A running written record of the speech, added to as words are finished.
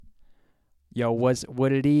Yo,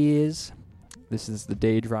 what it is? This is the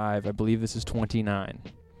day drive. I believe this is 29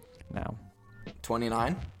 now.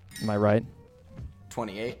 29? Am I right?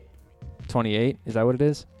 28? 28? Is that what it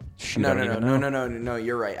is? Shoot, No,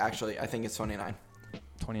 you're right. Actually, I think it's 29.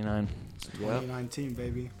 29. 2019,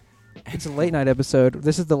 baby. It's a late night episode.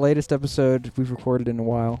 This is the latest episode we've recorded in a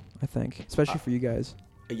while, I think, especially for you guys.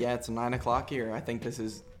 Yeah, it's 9 o'clock here. I think this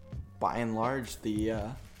is, by and large, the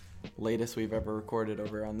latest we've ever recorded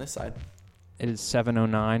over on this side. It is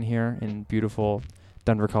 7:09 here in beautiful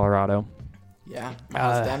Denver, Colorado. Yeah,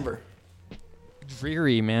 how's Denver?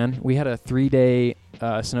 Dreary, man. We had a 3-day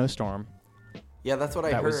snowstorm. Yeah, that's what I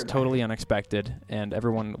heard. That was totally unexpected, and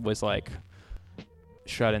everyone was like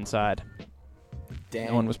shut inside. Dang.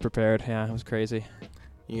 No one was prepared. Yeah, it was crazy.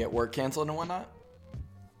 You get work canceled and whatnot?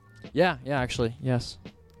 Yeah, actually, yes.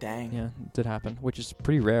 Dang. Yeah, it did happen, which is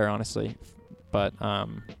pretty rare, honestly. But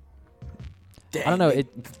Dang, I don't know.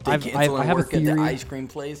 I have a theory. At the ice cream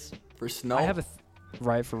place for snow. I have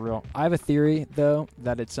right, for real. I have a theory though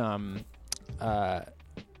that it's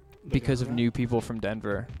because of new people from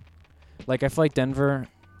Denver. Like, I feel like Denver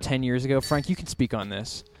 10 years ago, Frank, you can speak on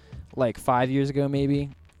this. Like 5 years ago,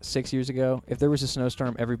 maybe 6 years ago, if there was a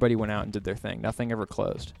snowstorm, everybody went out and did their thing. Nothing ever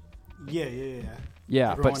closed. Yeah.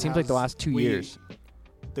 Yeah, but it seems like the last 2 years.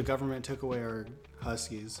 The government took away our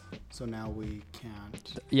Huskies, so now we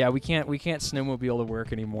can't. Yeah, we can't snowmobile to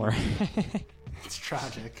work anymore. It's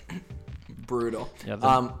tragic. Brutal.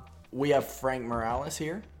 Yeah, we have Frank Morales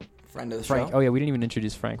here, friend of the Frank. show. Oh yeah, we didn't even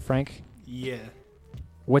introduce Frank. Frank, Yeah.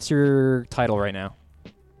 what's your title right now?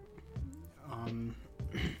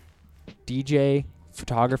 DJ,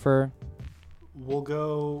 photographer. We'll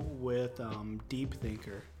go with deep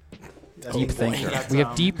thinker. Deep thinker. We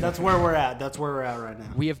have deep. That's where we're at. That's where we're at right now.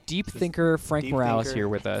 We have deep thinker Frank deep Morales thinker, here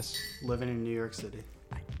with us. Living in New York City.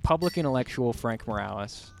 Public intellectual Frank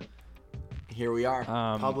Morales. Here we are.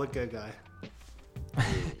 Public good guy.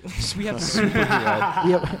 We have superhero.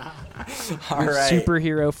 we have All right.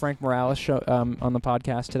 Superhero Frank Morales show on the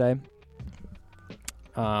podcast today.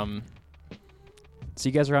 So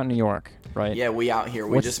you guys are out in New York, right? Yeah, we out here.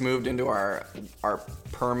 We just moved into our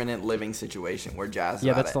permanent living situation. We're jazzed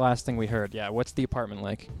Yeah, about that's it. the last thing we heard. Yeah, what's the apartment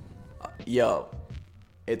like? Yo,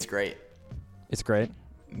 it's great. It's great.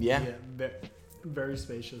 Yeah. Very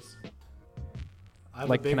spacious. I have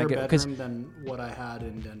Like, a can I bigger get- 'cause- bedroom than what I had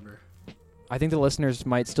in Denver. I think the listeners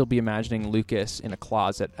might still be imagining Lucas in a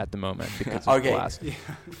closet at the moment because of Okay. glass.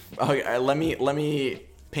 Okay, let me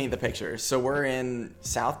paint the picture. So we're in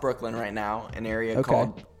South Brooklyn right now, an area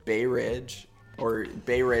called Bay Ridge, or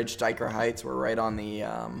Bay Ridge, Diker Heights. We're right on the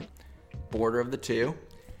border of the two.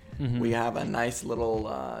 Mm-hmm. We have a nice little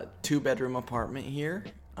 2-bedroom apartment here.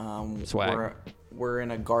 Swag. We're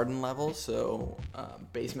in a garden level, so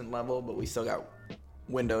basement level, but we still got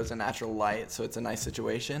windows and natural light, so it's a nice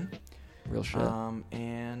situation. Real shit.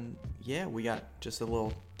 And yeah, we got just a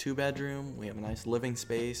little 2-bedroom. We have a nice living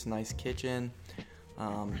space, nice kitchen.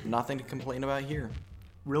 Nothing to complain about here.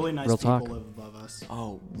 Really nice Real people talk. live above us.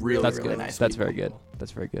 Oh, really, That's really good. nice. That's people. very good.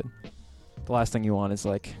 That's very good. The last thing you want is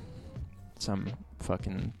like some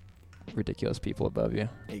fucking ridiculous people above you.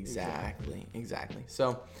 Exactly.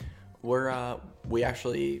 So we're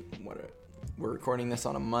recording this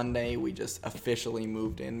on a Monday. We just officially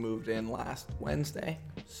moved in last Wednesday.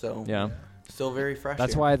 So Yeah. still very fresh.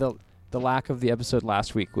 That's here. why the lack of the episode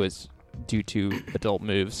last week was due to adult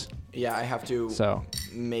moves. Yeah, I have to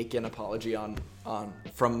make an apology on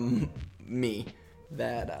from me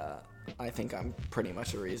that I think I'm pretty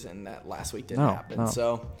much the reason that last week didn't happen. No,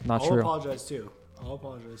 so not I'll true. apologize too.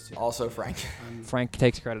 Also, Frank. Frank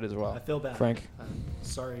takes credit as well. I feel bad. Frank.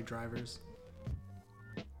 Sorry, drivers.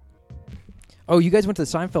 Oh, you guys went to the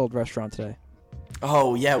Seinfeld restaurant today.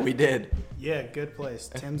 Oh yeah, we did. Yeah, good place.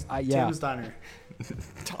 Tim's yeah. Tim's Diner.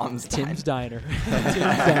 Tim's Diner. Tim's Diner.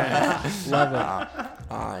 Love it.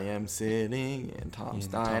 I am sitting in Tom's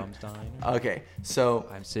Diner. Diner. Okay, so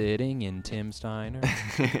I'm sitting in Tim's Diner.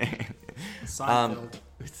 Seinfeld.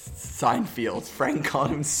 Seinfeld. Frank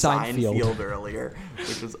called him Seinfeld earlier,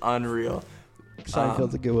 which was unreal.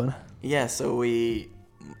 Seinfeld's a good one. Yeah, so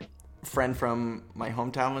friend from my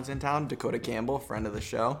hometown was in town, Dakota Campbell, friend of the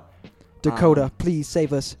show. Dakota, please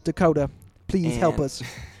save us. Dakota, please help us.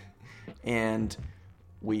 And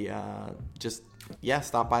we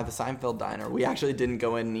stopped by the Seinfeld Diner. We actually didn't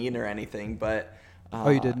go in and eat or anything, but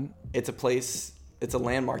you didn't? It's a place, it's a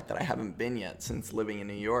landmark that I haven't been yet since living in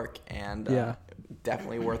New York, and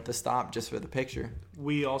definitely worth the stop just for the picture.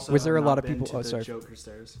 We also was there a lot of been people? to Oh, the sorry. Joker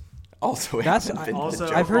stairs. Also, That's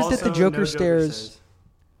I've heard that the Joker stairs.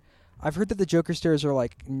 I've heard that the Joker stairs are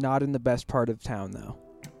like not in the best part of town though.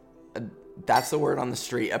 That's the word on the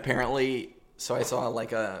street. Apparently, So I saw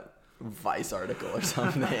like a Vice article or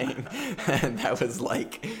something, and that was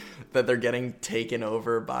like that they're getting taken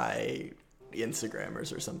over by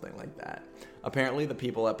Instagrammers or something like that. Apparently, the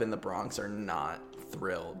people up in the Bronx are not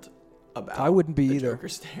thrilled about. I wouldn't be the either. Joker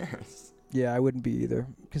stairs. Yeah, I wouldn't be either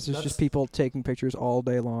because there's just people taking pictures all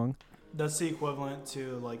day long. That's the equivalent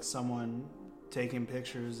to like someone taking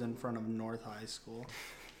pictures in front of North High School.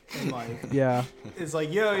 And like, yeah, it's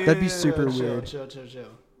like, yo, that'd be super weird. Chill.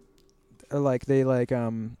 Or like they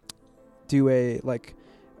do a like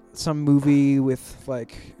some movie with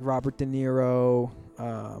like Robert De Niro.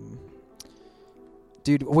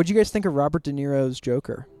 Dude, what'd you guys think of Robert De Niro's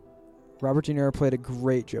Joker? Robert De Niro played a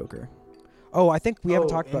great Joker. Oh, I think we haven't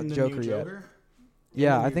talked about Joker yet.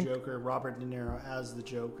 Yeah, I think Joker, Robert De Niro as the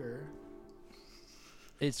Joker.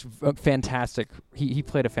 It's fantastic. He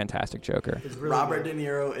played a fantastic Joker. Really Robert good. De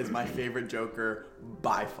Niro is my favorite Joker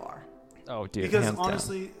by far. Oh, dude! Because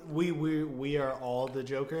honestly, we are all the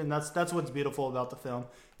Joker, and that's what's beautiful about the film.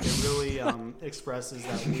 It really expresses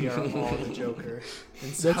that we are all the Joker.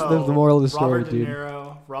 And so that's the moral of the story, dude.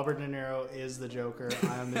 Robert De Niro is the Joker.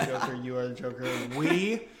 I am the Joker. You are the Joker.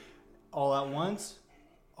 We, all at once,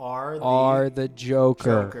 are the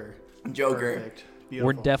Joker. Joker. Perfect. Beautiful.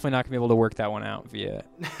 We're definitely not gonna be able to work that one out via.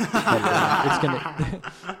 It's gonna.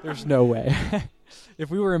 There's no way. If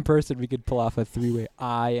we were in person, we could pull off a 3-way.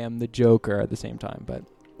 I am the Joker at the same time. But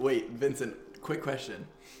wait, Vincent, quick question.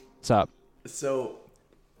 What's up? So,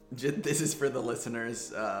 this is for the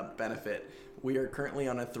listeners' benefit. We are currently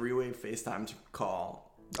on a 3-way FaceTime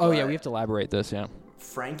call. Oh yeah, we have to elaborate this. Yeah.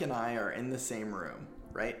 Frank and I are in the same room,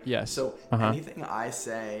 right? Yes. So anything I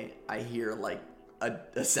say, I hear like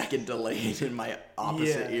a second delayed in my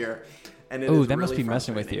opposite ear, and that really must be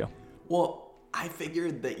messing with you. Well, I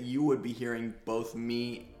figured that you would be hearing both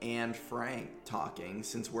me and Frank talking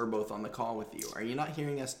since we're both on the call with you. Are you not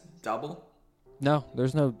hearing us double? No,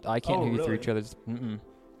 there's no. I can't hear you through really? each other's.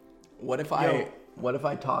 What if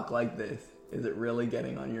I talk like this? Is it really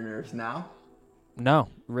getting on your nerves now? No,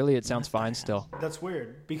 really, it sounds fine still. That's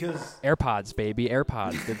weird because AirPods, baby,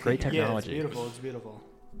 AirPods. They're great technology. Yeah, it's beautiful.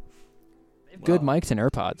 They have good mics in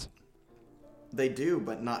AirPods. They do,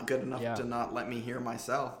 but not good enough to not let me hear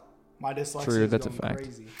myself. My dyslexia True, is that's going a fact.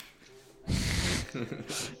 crazy.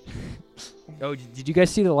 Oh, did you guys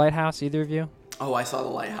see The Lighthouse? Either of you? Oh, I saw The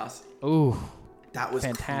Lighthouse. Ooh, that was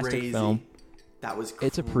fantastic crazy. film. That was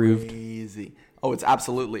It's approved. Crazy. Oh, it's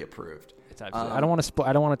absolutely approved. It's absolutely. I don't want to.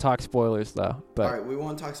 I don't want to talk spoilers though. But all right, we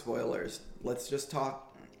won't talk spoilers. Let's just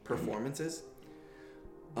talk performances.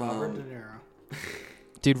 Robert De Niro.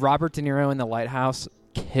 Dude, Robert De Niro in The Lighthouse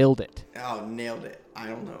killed it. Oh, nailed it. I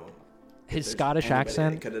don't know. His Scottish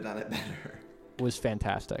accent could have done it better. Was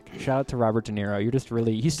fantastic. Shout out to Robert De Niro. You're just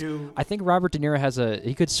really. I think Robert De Niro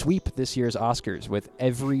he could sweep this year's Oscars with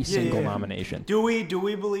every single nomination. Do we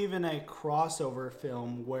believe in a crossover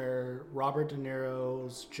film where Robert De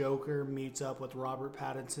Niro's Joker meets up with Robert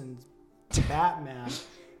Pattinson's Batman,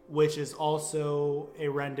 which is also a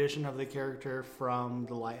rendition of the character from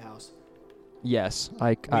The Lighthouse? Yes,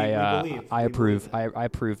 I approve. I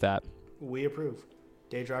approve that. We approve.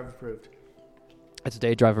 Day Drive approved. It's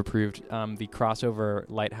Day Drive approved. The crossover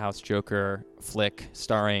Lighthouse Joker flick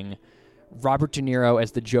starring Robert De Niro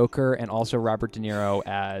as the Joker and also Robert De Niro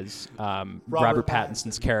as Robert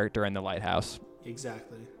Pattinson's character in The Lighthouse.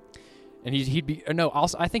 Exactly. And he'd be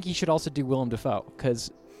also. I think he should also do Willem Dafoe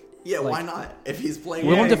because. Yeah, why not? If he's playing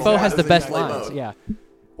Willem Dafoe has the best exactly lines. both. Yeah.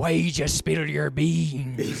 Why you just spill your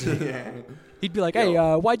beans? Yeah. He'd be like, "Hey,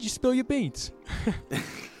 why'd you spill your beans?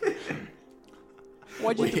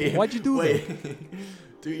 Why'd you do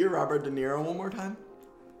that? Do your Robert De Niro one more time.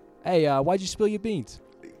 Hey, why'd you spill your beans?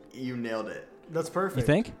 You nailed it. That's perfect. You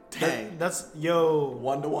think? Dang. That's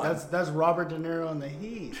 1-to-1. That's Robert De Niro in the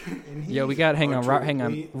Heat. Yo, we got. Hang on.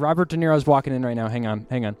 Robert De Niro's walking in right now. Hang on.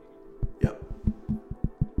 Yep.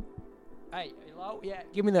 Hey, hello. Yeah,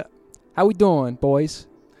 give me the. How we doing, boys?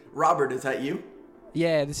 Robert, is that you?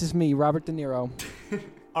 Yeah, this is me, Robert De Niro.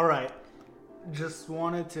 All right. Just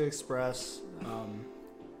wanted to express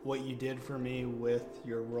what you did for me with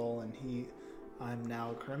your role in Heat. I'm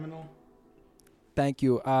now a criminal. Thank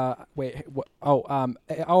you. Wait.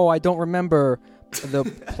 I don't remember the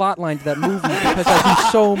plot line to that movie because I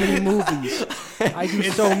do so many movies. I do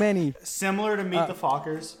so many. Similar to Meet the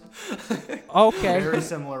Fockers. Okay. Very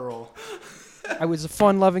similar role. I was a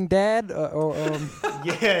fun-loving dad,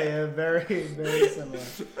 Yeah, very, very similar.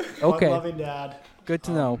 Okay. Fun-loving dad. Good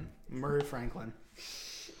to know. Murray Franklin.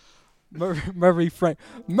 Murray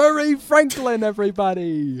Franklin,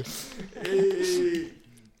 everybody. Hey.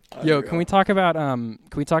 Yo, can we talk about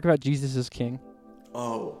Jesus is King?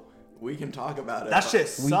 Oh, We can talk about it. That shit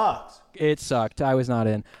sucked. It sucked. I was not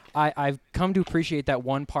in. I've come to appreciate that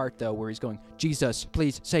one part, though, where he's going, Jesus,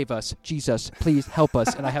 please save us. Jesus, please help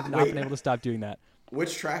us. And I have not been able to stop doing that.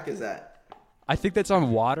 Which track is that? I think that's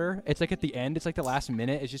on Water. It's like at the end. It's like the last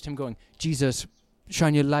minute. It's just him going, Jesus,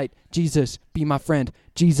 shine your light. Jesus, be my friend.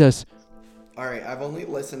 Jesus. All right, I've only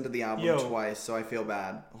listened to the album twice, so I feel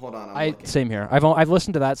bad. Hold on, Same here. I've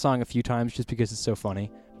listened to that song a few times just because it's so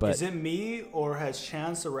funny. But is it me, or has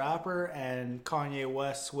Chance the Rapper and Kanye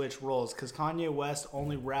West switched roles? Because Kanye West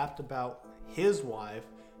only rapped about his wife,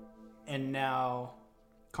 and now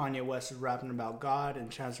Kanye West is rapping about God, and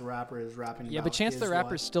Chance the Rapper is rapping about but Chance his the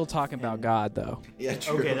Rapper's wife. still talking about God, though. Yeah,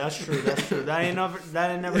 true. Okay, that's true. That ain't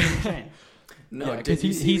never gonna change. No, Yeah, did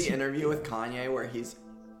you see the interview with Kanye where he's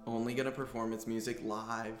only gonna perform his music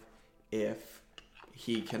live if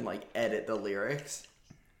he can like edit the lyrics?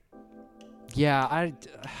 Yeah,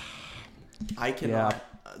 I cannot.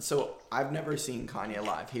 Yeah. So I've never seen Kanye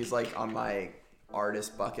live. He's like on my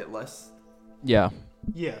artist bucket list. Yeah.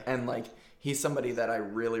 Yeah. And like he's somebody that I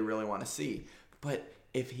really, really want to see. But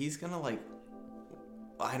if he's gonna like,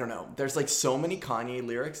 I don't know. There's like so many Kanye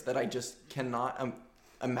lyrics that I just cannot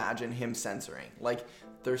imagine him censoring. Like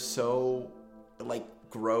they're so like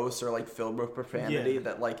gross or like filled with profanity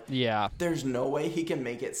that like there's no way he can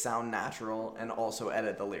make it sound natural and also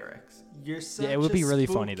edit the lyrics. You're such it would be really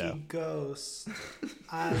funny though. Ghost.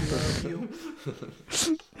 I love you.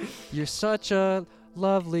 You're such a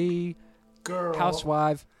lovely girl.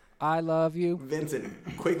 Housewife. I love you.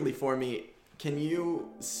 Vincent, quickly for me, can you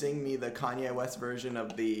sing me the Kanye West version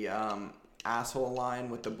of the asshole line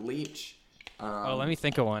with the bleach? Let me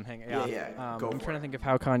think of one. Hang on. Yeah. I'm trying to think of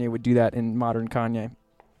how Kanye would do that in modern Kanye.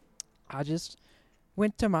 I just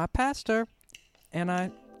went to my pastor, and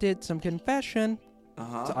I did some confession.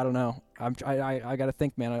 So, I don't know. I got to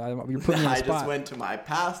think, man. You're putting me on the spot. I just went to my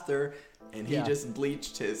pastor, and he just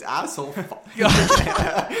bleached his asshole. If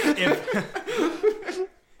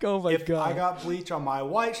I got bleach on my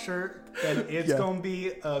white shirt, then it's going to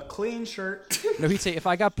be a clean shirt. No, he'd say, if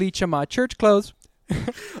I got bleach on my church clothes.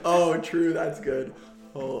 Oh, true. That's good.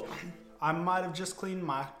 Oh. I might have just cleaned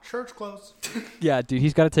my church clothes. Yeah, dude,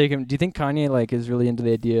 he's got to take him. Do you think Kanye like is really into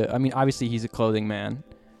the idea? I mean, obviously he's a clothing man.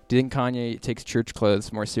 Do you think Kanye takes church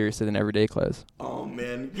clothes more seriously than everyday clothes? Oh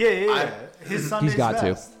man, yeah. His Sunday's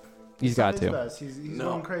best. He's got to. Best. He's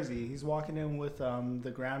going crazy. He's walking in with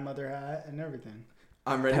the grandmother hat and everything.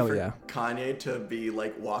 I'm ready for Kanye to be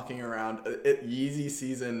like walking around. Yeezy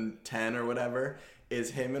season 10 or whatever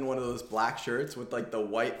is him in one of those black shirts with like the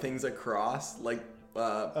white things across, like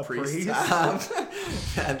priests have.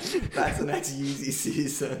 That's the next Yeezy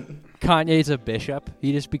season. Kanye's a bishop.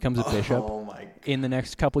 He just becomes a bishop. Oh my God. In the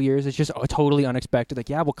next couple years. It's just totally unexpected. Like,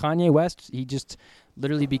 yeah, well, Kanye West, he just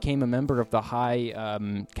literally became a member of the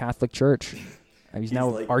high Catholic Church. He's now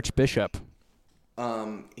like, Archbishop.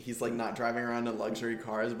 He's like not driving around in luxury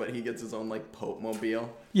cars, but he gets his own like Pope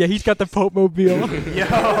mobile. Yeah, he's got the Pope mobile.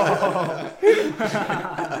 Yo,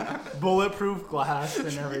 bulletproof glass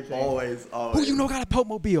and everything. Always. Who you know got a Pope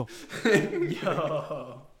mobile?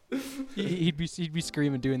 Yo, he'd be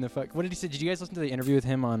screaming, doing the fuck. What did he say? Did you guys listen to the interview with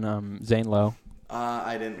him on Zane Lowe?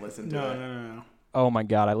 I didn't listen to it. No. Oh my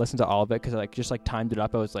God, I listened to all of it because I just timed it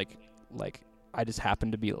up. I was like I just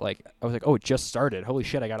happened to be like, I was like, oh, it just started. Holy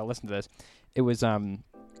shit, I gotta listen to this. It was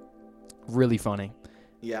really funny.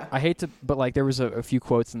 Yeah. I hate to, but like there was a few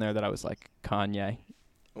quotes in there that I was like, Kanye,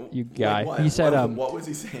 you guy. Like he said, what was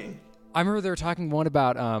he saying? I remember they were talking one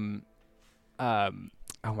about oh my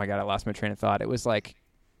God, I lost my train of thought. It was like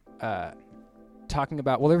talking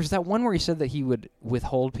about, well, there was that one where he said that he would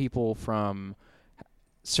withhold people from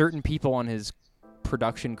certain people on his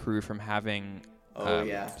production crew from having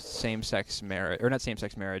same-sex marriage, or not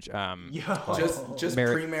same-sex marriage. Just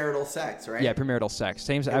premarital sex, right? Yeah, premarital sex.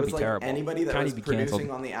 That'd be terrible. Anybody that was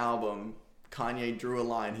producing on the album, Kanye drew a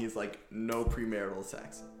line. He's like, no premarital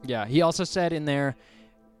sex. Yeah, he also said in there,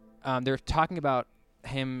 they're talking about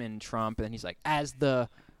him and Trump, and he's like, as the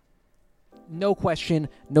no question,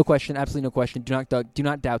 absolutely no question. Do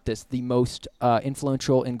not doubt this. The most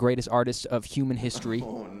influential and greatest artist of human history.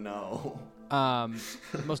 Oh no.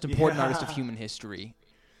 Most important artist of human history.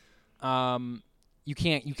 You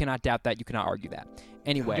cannot doubt that. You cannot argue that.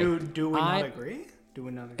 Anyway, do we not agree? Do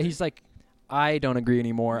we not agree? He's like, I don't agree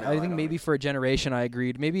anymore. No, I think maybe for a generation I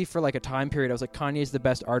agreed. Maybe for like a time period I was like, Kanye's the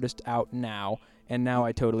best artist out now, and now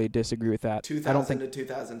I totally disagree with that. 2000 to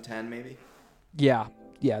 2010 maybe. Yeah,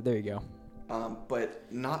 there you go.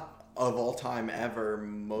 But not of all time ever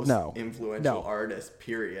most influential artist,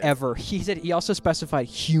 period. Ever. He said he also specified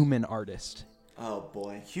human artist. Oh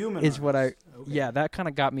boy. Human is artist. What I that kind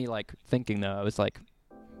of got me like thinking though. I was like,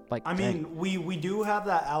 Like, I mean, we do have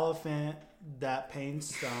that elephant that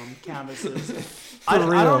paints canvases. I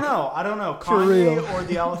don't know. Kanye or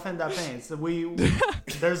the elephant that paints.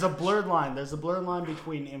 There's a blurred line. There's a blurred line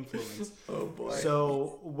between influence. Oh boy.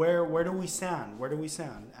 So where do we stand?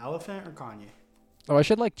 Elephant or Kanye? Oh, I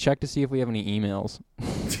should like check to see if we have any emails.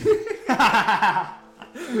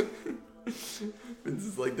 Vince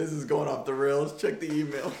is like, this is going off the rails. Check the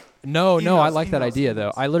email. No, I like that idea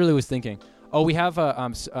though. I literally was thinking, oh, we have oh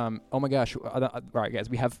my gosh, all right, guys,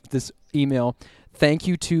 we have this email. Thank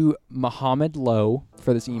you to Muhammad Lowe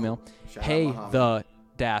for this email. Hey, the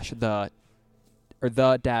dash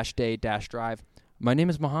day dash drive. My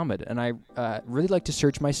name is Muhammad, and I really like to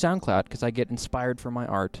search my SoundCloud because I get inspired for my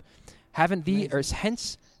art.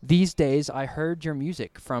 Hence these days I heard your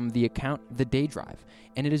music from the account The Day Drive,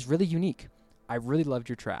 and it is really unique. I really loved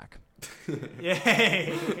your track.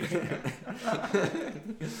 Yay!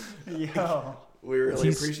 Yo. We really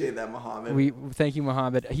appreciate that, Muhammad. Thank you,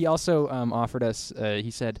 Muhammad. He also offered us,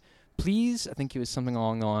 he said, please, I think it was something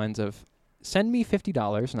along the lines of, send me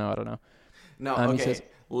 $50. No, I don't know. No, okay. He says,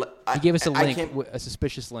 he gave us a link, a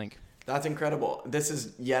suspicious link. That's incredible. This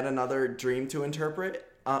is yet another dream to interpret.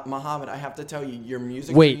 Muhammad, I have to tell you, your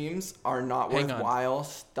music dreams are not worthwhile.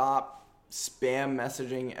 Stop spam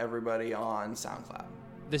messaging everybody on SoundCloud.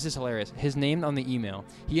 This is hilarious. His name on the email,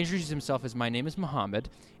 he introduces himself as, my name is Muhammad,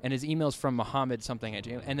 and his email's from Muhammad something at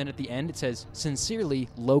Gmail. And then at the end it says, sincerely,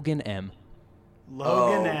 Logan M.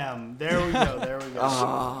 Logan M. There we go.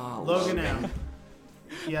 Oh, Logan M.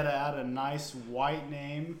 He had to add a nice white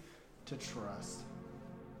name to trust.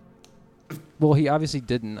 Well, he obviously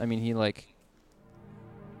didn't. I mean, he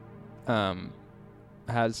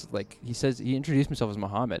has he says he introduced himself as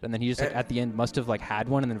Muhammad, and then he just at the end must have had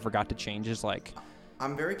one and then forgot to change his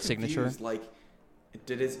I'm very signature. Confused.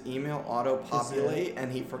 Did his email auto-populate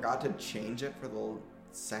and he forgot to change it for the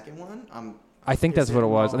second one? I think that's what it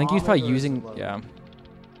was. I think he was probably Muhammad using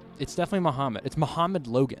It's definitely Muhammad. It's Muhammad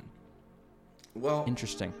Logan. Well,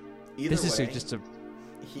 interesting. Either this way, is just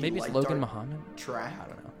maybe it's Logan Muhammad. Track. I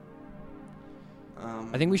don't know.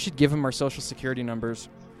 I think we should give him our social security numbers.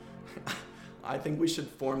 I think we should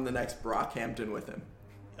form the next Brockhampton with him.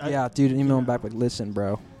 Yeah, dude, email him back listen,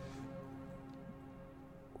 bro.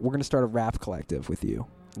 We're going to start a rap collective with you,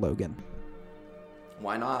 Logan.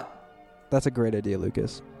 Why not? That's a great idea,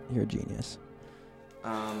 Lucas. You're a genius.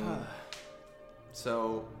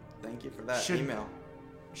 So, thank you for that email.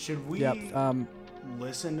 Should we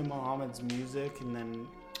listen to Muhammad's music and then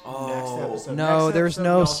next episode? No, there's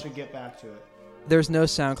no. Y'all should get back to it. There's no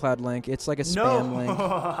SoundCloud link. It's like a spam link.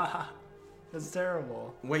 That's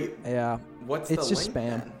terrible. Wait. Yeah. What's the link? It's just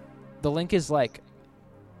spam. Then? The link is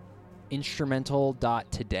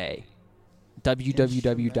instrumental.today.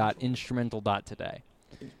 www.instrumental.today.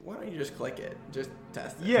 Why don't you just click it? Just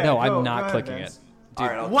test it. Yeah. No, I'm not clicking it. Dude, all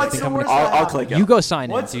right, what's the worst? I'll click it. You go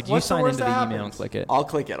sign in, dude. You sign into the email and click it. I'll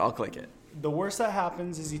click it. The worst that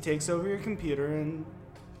happens is he takes over your computer and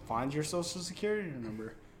finds your social security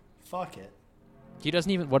number. Fuck it. He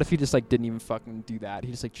doesn't even. What if he just didn't even fucking do that?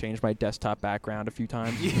 He just changed my desktop background a few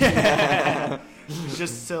times. Yeah.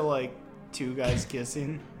 Just to two guys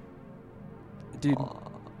kissing. Dude,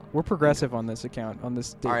 we're progressive on this account on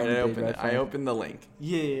this. All right, I opened it. I opened the link.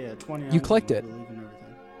 Yeah. 20. You clicked it.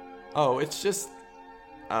 Oh, it's just.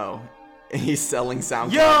 Oh, he's selling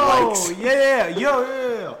SoundCloud likes.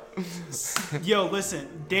 Yo. Yo,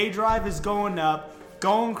 listen. Day Drive is going up.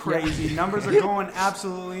 Going crazy. Yeah. Numbers are going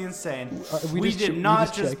absolutely insane. We did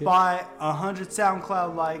not just buy 100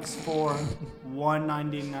 SoundCloud likes for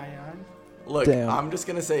 $1.99. Look, damn. I'm just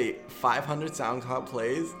gonna say 500 SoundCloud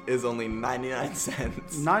plays is only 99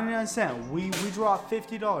 cents. 99 cents. We dropped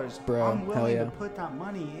 $50. Bro, I'm willing to put that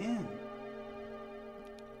money in.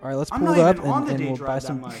 All right, let's pull it up and we'll buy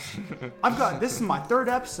some. I've got this is my third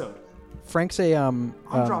episode. Frank's an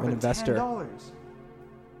dropping investor. $10.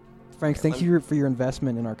 Frank, thank you for your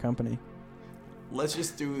investment in our company. Let's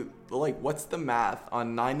just do what's the math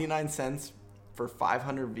on 99 cents for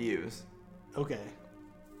 500 views? Okay.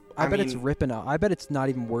 I bet it's ripping out. I bet it's not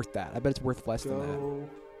even worth that. I bet it's worth less than that.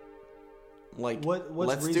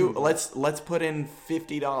 Let's put in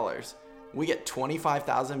 $50. We get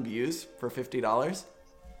 25,000 views for $50.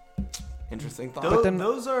 Interesting thought. But then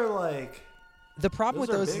those are the problem with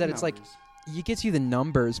those is that numbers. It's it gets you the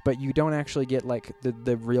numbers, but you don't actually get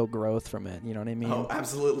the real growth from it. You know what I mean? Oh,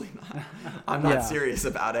 absolutely not. I'm not serious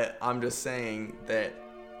about it. I'm just saying that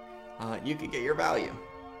you could get your value.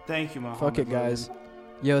 Thank you, Muhammad. Fuck it, guys.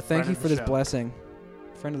 Yo, thank you for this blessing.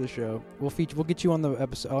 Friend of the show. We'll get you on the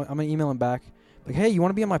episode. I'm gonna email him back. Hey, you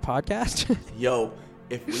want to be on my podcast? Yo,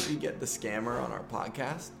 if we could get the scammer on our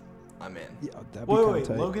podcast, I'm in. Yeah, that'd be Wait,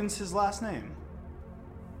 tight. Logan's his last name.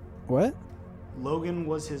 What? Logan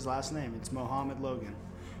was his last name. It's Mohammed Logan.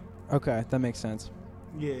 Okay, that makes sense.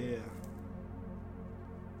 Yeah.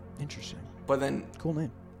 Interesting. But then Cool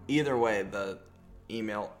name. either way, the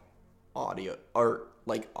email audio or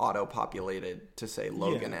like auto populated to say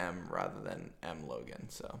Logan M rather than M Logan.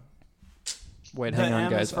 So Wait, The hang on,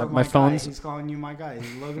 M guys. is for My guy. phone's. He's calling you my guy.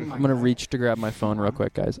 He's Logan, my I'm gonna guy. reach to grab my phone real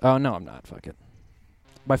quick, guys. Oh no, I'm not. Fuck it.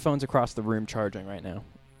 My phone's across the room charging right now.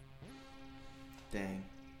 dang.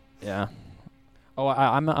 Yeah. Oh,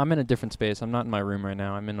 I'm in a different space. I'm not in my room right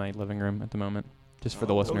now. I'm in my living room at the moment, just for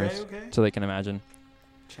the listeners, Okay. so they can imagine.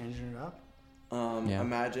 Changing it up. Yeah.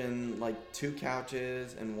 Imagine like 2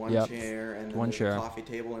 couches and one Yep. chair and then One there's chair. a coffee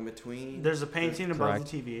table in between. There's a painting above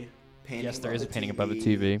Correct. the TV. Painting Yes, there above is a the painting above the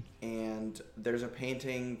TV. And there's a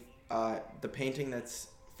painting. The painting that's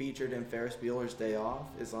featured in Ferris Bueller's Day Off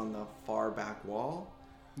is on the far back wall.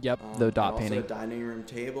 Yep, the dot and painting. Also a dining room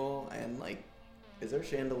table and like, is there a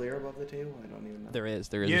chandelier above the table? I don't even know. There is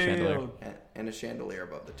a chandelier. And a chandelier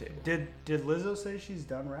above the table. Did Lizzo say she's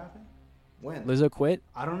done rapping? When? Lizzo quit.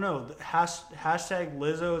 I don't know. The hashtag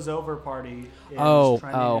Lizzo's over party is Oh,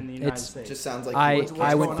 trending in the United it's- States. Just sounds like I what's went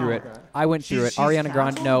going through on it. with that? I went through it. She's Ariana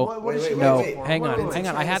Grande. canceled? No, What is she no. canceled for? Hang on, Wait, hang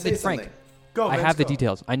on. I trying to have say the Frank. something. Go, I Vince, have the go.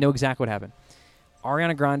 details. I know exactly what happened.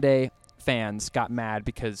 Ariana Grande fans got mad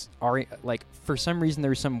because for some reason there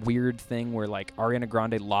was some weird thing where like Ariana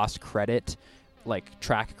Grande lost credit, like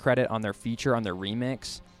track credit on their feature on their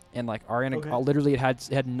remix, and like Ariana literally it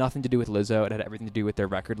had nothing to do with Lizzo. It had everything to do with their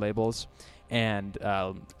record labels, and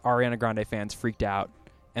Ariana Grande fans freaked out.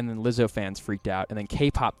 And then Lizzo fans freaked out, and then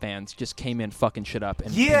K-pop fans just came in fucking shit up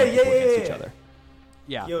and pitted people against each other.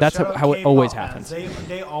 Yeah, Yo, that's shout out how it K-pop always fans. happens.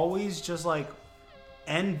 They always just like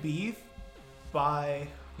end beef by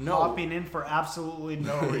No. hopping in for absolutely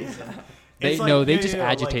no reason. They just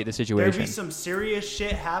agitate the situation. There be some serious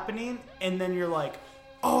shit happening, and then you're like,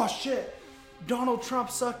 "Oh shit, Donald Trump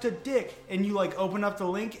sucked a dick," and you like open up the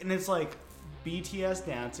link, and it's like BTS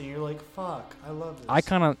dance, and you're like, "Fuck, I love this." I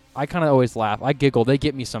kind of always laugh. I giggle. They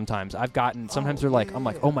get me sometimes. Sometimes they're like, I'm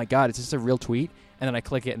like, oh my god, is this a real tweet? And then I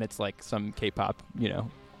click it, and it's like some K-pop,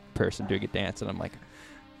 person doing a dance, and I'm like,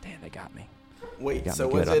 damn, they got me. Wait, got so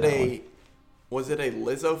me was good on it that a was it a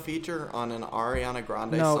Lizzo feature on an Ariana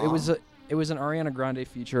Grande No, song? it was an Ariana Grande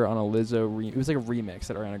feature on a Lizzo. It was like a remix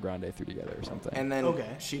that Ariana Grande threw together or something. And then Okay.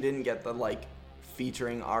 she didn't get the like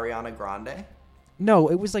featuring Ariana Grande. No,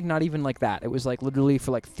 it was like not even like that. It was like literally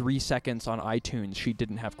for like 3 seconds on iTunes, she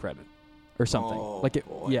didn't have credit or something. Oh, like it,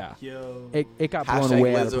 boy. yeah. Yo. It got blown Hashtag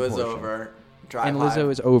way out of Lizzo is proportion. over. Drive And high, Lizzo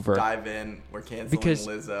is over. Dive in. We're canceling Because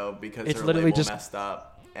Lizzo because it's her literally label just- messed up.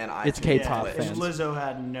 And it's iTunes K-pop glitched. and fans. Lizzo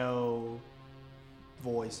had no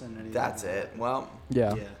voice in anything. That's it. Well,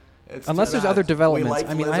 Yeah. it's Unless too there's bad. other developments. We liked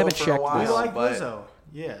I mean, I Lizzo haven't for a checked while, We this. like but Lizzo.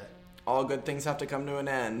 Yeah. all good things have to come to an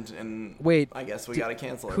end, and Wait, I guess we got to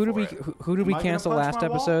cancel it. Who did for we it. who did we Am I gonna cancel punch last my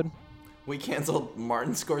wall? episode? We canceled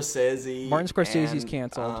Martin Scorsese. Martin Scorsese's and,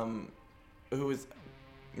 canceled. Who was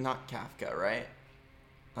not Kafka, right?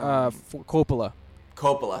 Coppola.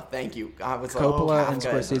 Coppola. Thank you. I was like, Coppola and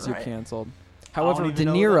Kafka isn't Scorsese are right. canceled. I don't However, even De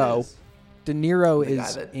know who that Niro, is. De Niro The guy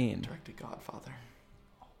is that in. directed Godfather.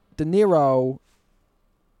 De Niro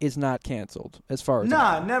is not canceled as far as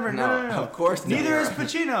Nah, never. No. Of course. Neither is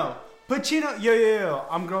Pacino. Pacino. Yo.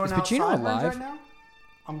 I'm growing Is out Pacino sideburns alive? right now.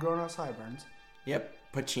 I'm growing out sideburns. Yep.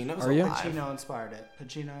 Pacino's Are you? alive. Pacino inspired it.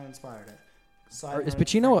 Pacino inspired it. Is Sideburns,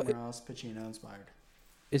 Pacino- Frank Morales, Pacino inspired.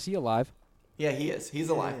 Is he alive? Yeah, he is. He's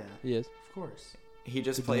alive. Yeah, He is. of course. He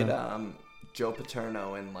just Good to played know. Joe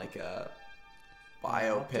Paterno in like a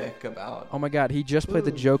biopic about. Oh my God, he just played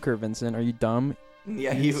the Ooh. Joker. Vincent, are you dumb?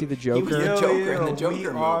 Yeah, You he see the He was Joker? the Joker in the Joker we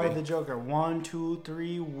movie. are the Joker. 1, 2,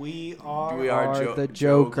 3. We are. We are the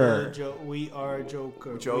Joker. Joker. We are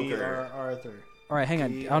Joker. We Joker. are Arthur. All right, hang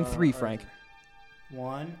on. We On are 3, Arthur. Frank.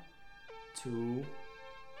 1, 2,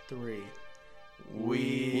 3.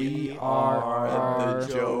 We are the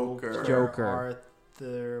Joker. Joker.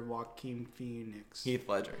 Arthur Joaquin Phoenix. Heath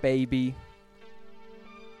Ledger. Baby.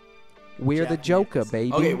 We're the Jack Joker, Nicholson.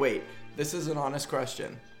 baby. Okay, wait. This is an honest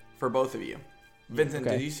question for both of you. Vincent,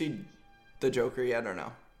 Okay. did you see the Joker yet or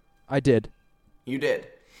no? I did. You did.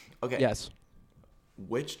 Okay. Yes.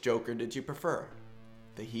 Which Joker did you prefer?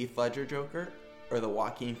 The Heath Ledger Joker or the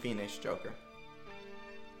Joaquin Phoenix Joker?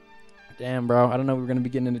 Damn, bro. I don't know. We're gonna be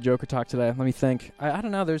getting into Joker talk today. Let me think. I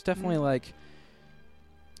don't know. There's definitely like.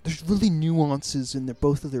 There's really nuances in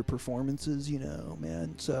both of their performances,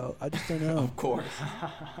 man. So I just don't know. Of course.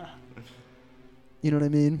 You know what I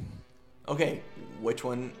mean? Okay, which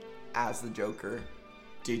one as the Joker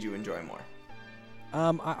did you enjoy more?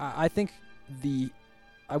 I think the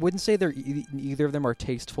I wouldn't say either of them are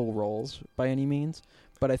tasteful roles by any means,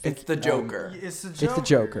 but I think it's the Joker. It's the Joker. It's the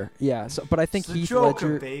Joker. Yeah. So, but I think it's the Heath Joker,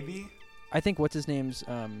 Ledger, baby. I think what's his name's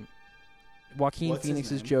Joaquin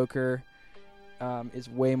Phoenix's Joker is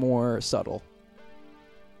way more subtle.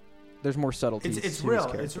 There's more subtlety. It's real.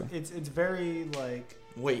 It's very like.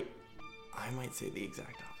 Wait, I might say the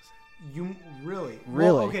exact opposite. You really?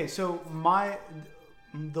 Really? Well, okay, so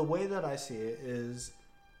the way that I see it is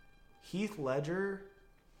Heath Ledger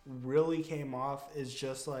really came off as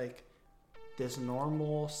just like this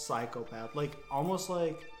normal psychopath, like almost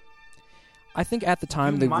like. I think at the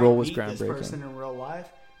time you the might role was meet groundbreaking. This person in real life,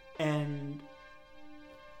 and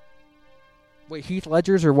wait, Heath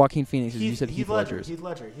Ledger's or Joaquin Phoenix's? You said Heath Ledger's. Heath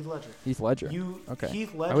Ledger. Heath Ledger. Okay.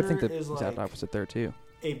 Heath Ledger I would think the is exact like opposite there too.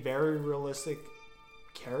 a very realistic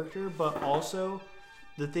character, but also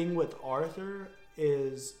the thing with Arthur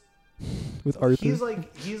is with Arthur, he's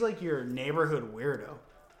like your neighborhood weirdo.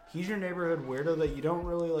 He's your neighborhood weirdo that you don't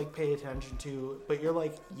really like pay attention to, but you're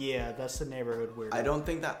like, yeah, that's the neighborhood weirdo. I don't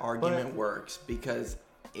think that argument works because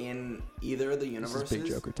in either of the universes, this is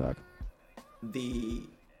big Joker talk. The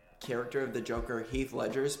character of the Joker Heath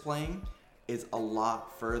Ledger is playing is a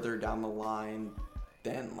lot further down the line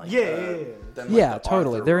than like yeah,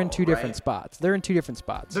 totally. Arthur They're in role, two different right? spots. They're in two different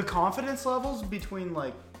spots. The confidence levels between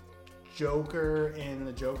like Joker in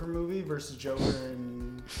the Joker movie versus Joker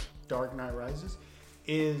in Dark Knight Rises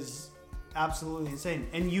is absolutely insane,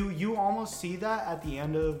 and you almost see that at the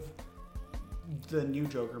end of the new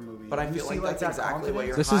Joker movie. But I feel like that's exactly what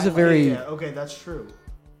you're. This is a very yeah, okay, that's true,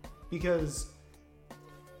 because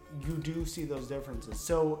you do see those differences.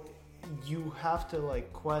 So you have to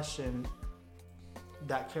like question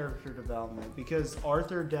that character development, because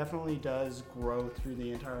Arthur definitely does grow through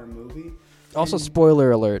the entire movie. Also,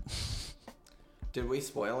 spoiler alert. Did we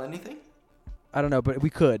spoil anything? I don't know, but we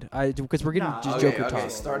could. Because we're getting just Joker talk. Okay,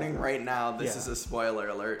 starting right now, this is a spoiler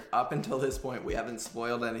alert. Up until this point, we haven't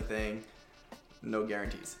spoiled anything. No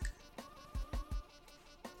guarantees.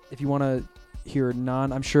 If you want to hear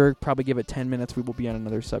I'm sure probably give it 10 minutes, we will be on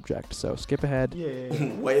another subject. So skip ahead.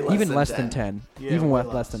 Yeah. Way less Even than less 10. than 10. Yeah, Even way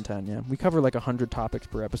less than 10, yeah. We cover like 100 topics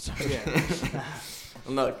per episode. Yeah.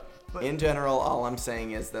 Look, in general, all I'm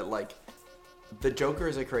saying is that like the Joker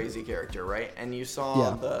is a crazy character, right? And you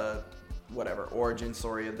saw the origin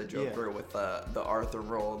story of the Joker with the Arthur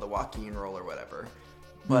role, the Joaquin role, or whatever.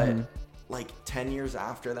 But like 10 years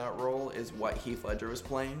after that role is what Heath Ledger was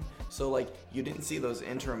playing. So like you didn't see those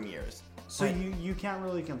interim years. So you can't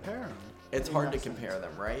really compare them. It's hard to compare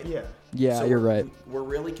them, right? Yeah. Yeah, so you're right. We're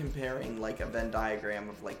really comparing like a Venn diagram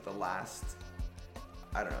of like the last,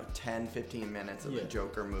 I don't know, 10, 15 minutes of the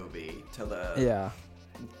Joker movie to the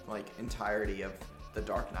like entirety of the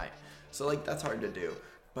Dark Knight. So like that's hard to do.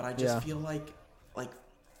 But I just feel like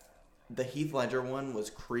the Heath Ledger one was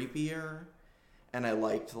creepier, and I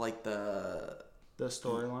liked like the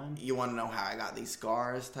storyline. You want to know how I got these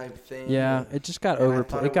scars type thing. Yeah, it just got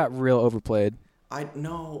overplayed. It got real overplayed. I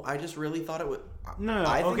just really thought it would. No.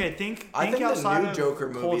 Think the new Joker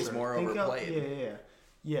movie is culture. more overplayed.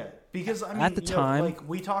 Yeah. Because I mean, at the time, like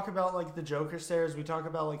we talk about like the Joker stares, we talk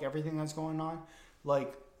about like everything that's going on.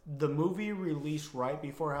 Like the movie released right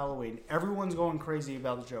before Halloween, everyone's going crazy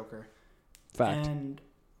about the Joker. Fact. And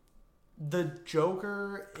the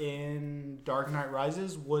Joker in Dark Knight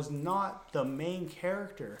Rises was not the main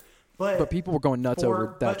character, but people were going nuts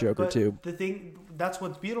over that Joker too. The thing that's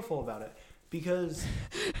what's beautiful about it, because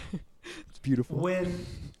it's beautiful when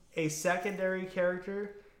a secondary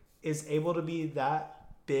character is able to be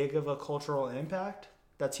that big of a cultural impact.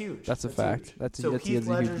 That's huge. That's a fact. Huge. So Heath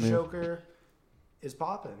Ledger's Joker is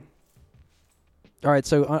popping. All right,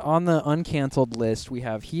 so on the uncanceled list, we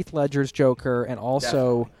have Heath Ledger's Joker and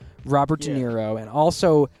also Robert De Niro and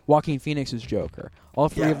also Joaquin Phoenix's Joker. All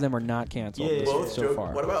three of them are not canceled so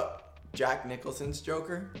far. What about Jack Nicholson's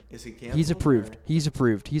Joker? Is he canceled? He's approved. He's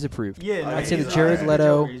approved. Yeah, I'd say the Jared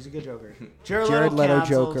Leto. He's a good Joker. Jared Leto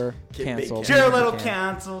Joker canceled. Jared Leto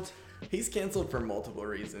canceled. He's canceled for multiple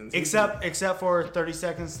reasons. Except for 30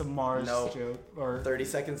 Seconds to Mars. No. Or 30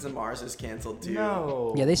 Seconds to Mars is canceled too.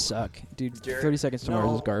 No. Yeah, they suck, dude. 30 Seconds to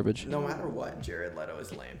Mars is garbage. No matter what, Jared Leto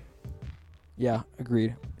is lame. Yeah,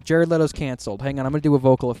 agreed. Jared Leto's canceled. Hang on, I'm going to do a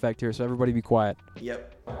vocal effect here, so everybody be quiet.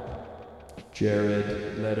 Yep.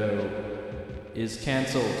 Jared Leto is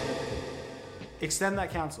canceled. Extend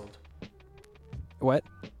that canceled. What?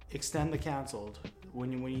 Extend the canceled.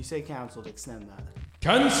 When you say canceled, extend that.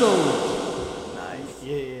 Cancelled! Nice.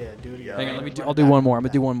 Yeah. Do it again. Hang on, I'll do one more. I'm going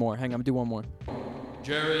to do one more. Hang on, I'm going to do one more.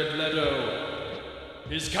 Jared Leto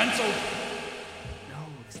is cancelled. No,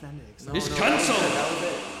 extend it. Is cancelled.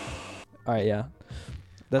 All right, yeah.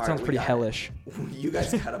 That sounds pretty hellish. You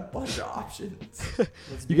guys got a bunch of options.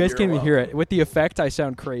 You guys can't even hear it. With the effect, I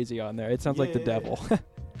sound crazy on there. It sounds like the devil.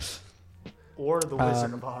 Or the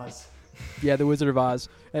Wizard of Oz. Yeah, the Wizard of Oz.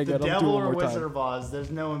 Hey, The God, devil or Wizard of Oz. There's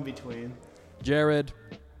no in between. Jared,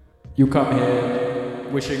 you come here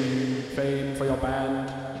wishing fame for your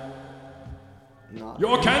band.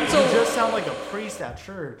 You're cancelled! You just sound like a priest at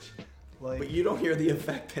church. Like, but you don't hear the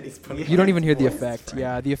effect that he's putting. You don't even hear the effect. Right?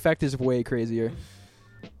 Yeah, the effect is way crazier.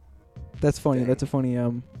 That's funny. Dang. That's a funny.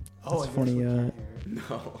 That's funny.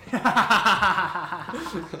 No.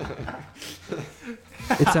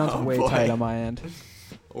 It sounds way tight on my end.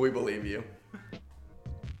 We believe you.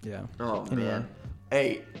 Yeah. Oh man.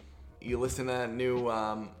 Hey, you listen to that new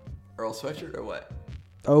Earl Sweatshirt or what?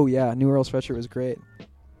 Oh yeah, new Earl Sweatshirt was great.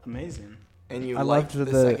 Amazing. And you liked the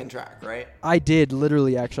second track, right? I did.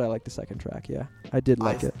 Literally, actually, I liked the second track, yeah. I did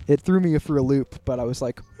like it. It threw me for a loop, but I was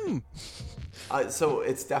like, So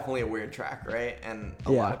it's definitely a weird track, right? And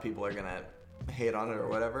a lot of people are going to hate on it or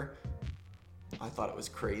whatever. I thought it was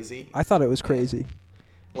crazy.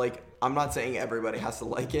 Like, I'm not saying everybody has to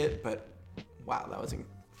like it, but wow, that was insane.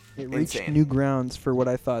 It reached new grounds for what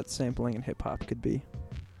I thought sampling in hip-hop could be.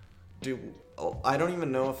 Dude, I don't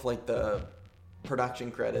even know if, like, the production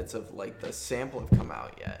credits of like the sample have come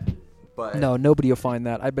out yet, but no, nobody will find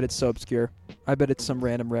that. I bet it's so obscure. I bet it's some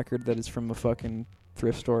random record that is from a fucking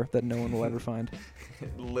thrift store that no one will ever find.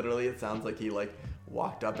 Literally, it sounds like he like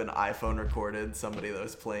walked up and iPhone recorded somebody that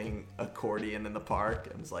was playing accordion in the park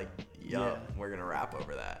and was like, we're gonna rap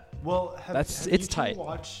over that. Well, it's you tight.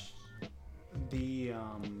 Watch the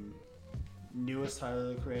newest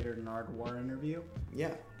Tyler, the Creator, Nardwuar interview?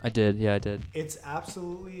 Yeah. I did. It's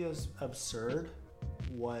absolutely as absurd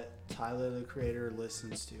what Tyler, the Creator,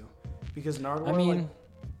 listens to. Because Nardwuar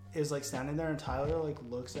is like standing there and Tyler like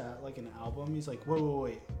looks at like an album. He's like,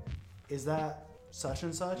 wait. Is that such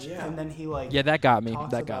and such? Yeah. And then he like... Yeah, that got me.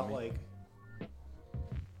 Talks that got about, me. Like,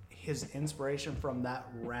 his inspiration from that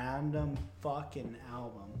random fucking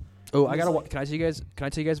album. Oh, I gotta. Can I tell you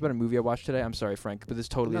guys about a movie I watched today? I'm sorry, Frank, but this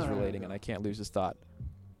totally is relating, and I can't lose this thought.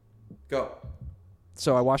 Go.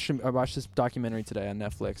 So I watched this documentary today on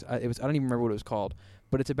Netflix. I don't even remember what it was called,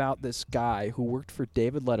 but it's about this guy who worked for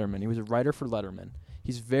David Letterman. He was a writer for Letterman.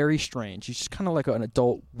 He's very strange. He's just kind of like an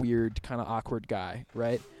adult, weird, kind of awkward guy,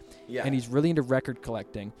 right? Yeah. And he's really into record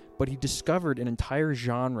collecting, but he discovered an entire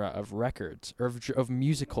genre of records or of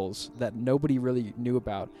musicals that nobody really knew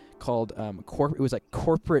about called it was like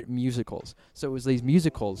corporate musicals. So it was these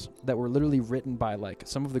musicals that were literally written by like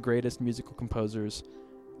some of the greatest musical composers,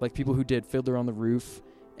 like people who did Fiddler on the Roof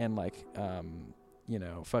and like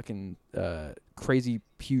fucking crazy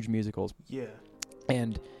huge musicals. Yeah.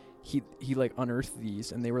 And he like unearthed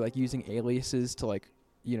these, and they were like using aliases to like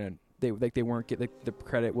they weren't the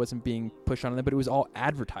credit wasn't being pushed on them, but it was all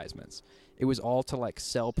advertisements. It was all to like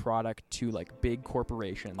sell product to like big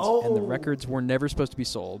corporations, and the records were never supposed to be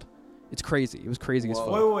sold. It's crazy. It was crazy as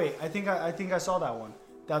fuck. Wait. I think I saw that one.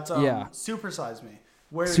 That's Super Size Me.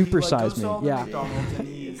 Where Super Size Me. Yeah.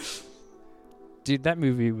 And dude, that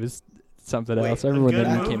movie was something else. Everyone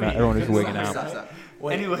that came out, everyone was wigging out.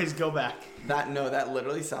 Anyways, go back. That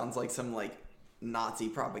literally sounds like some like Nazi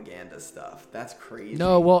propaganda stuff. That's crazy.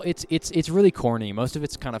 No, well, it's really corny. Most of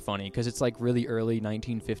it's kind of funny because it's like really early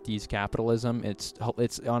 1950s capitalism. It's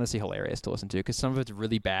honestly hilarious to listen to because some of it's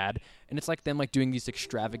really bad, and it's like them like doing these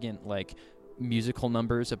extravagant like musical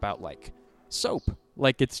numbers about like soap.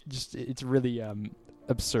 Like it's really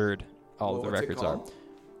absurd. All of the records are.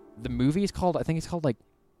 The movie is called, I think it's called like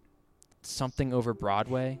something over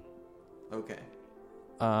Broadway. Okay.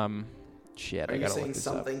 Shit, Are I you gotta saying look this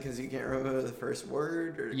something because you can't remember the first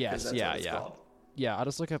word? Or yes, yeah. I'll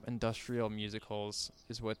just look up industrial musicals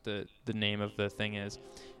is what the name of the thing is.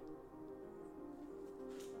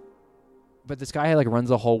 But this guy like runs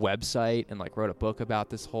a whole website and like wrote a book about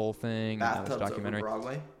this whole thing. Bathtubs documentary. Over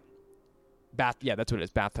Broadway? Yeah, that's what it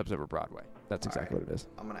is. Bathtubs Over Broadway. That's exactly what it is.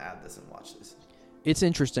 I'm going to add this and watch this. It's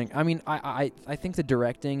interesting. I mean, I think the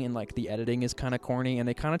directing and like the editing is kind of corny, and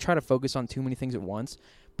they kind of try to focus on too many things at once.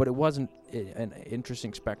 But it wasn't an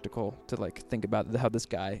interesting spectacle to like think about how this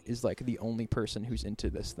guy is like the only person who's into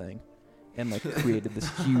this thing, and like created this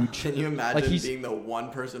huge. Can you imagine being the one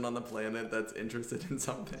person on the planet that's interested in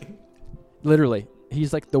something? Literally,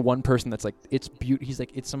 he's like the one person that's like it's beauty. He's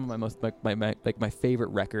like it's some of my most like my favorite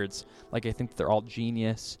records. Like I think they're all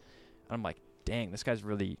genius. And I'm like, dang, this guy's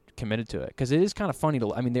really committed to it because it is kind of funny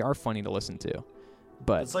to. I mean, they are funny to listen to,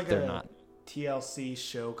 but it's like they're not. TLC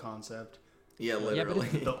show concept. Yeah, literally.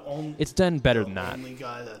 Yeah, it's done better than that. The only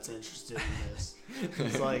guy that's interested in this.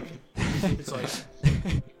 It's like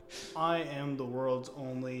I am the world's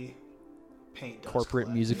only Paint does corporate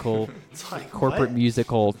collect. musical It's like, corporate what?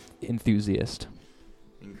 musical enthusiast.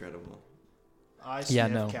 Incredible. I Yeah,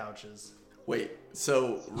 sniff no. couches. Wait,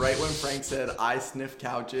 so right when Frank said I sniff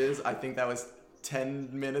couches, I think that was 10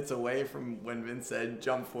 minutes away from when Vince said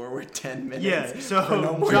jump forward 10 minutes. Yeah, so for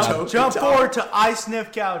no more jump Joker talk. forward to I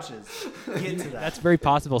sniff couches. Get to that. That's very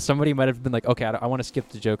possible. Somebody might have been like, okay, I want to skip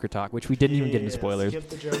the Joker talk, which we didn't even get into spoilers. Skip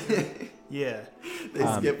the Joker. Yeah. They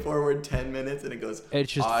skip forward 10 minutes and it goes,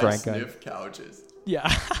 It's just I Frank. sniff couches. Yeah.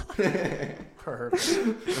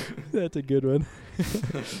 Perfect. That's a good one.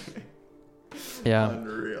 Yeah.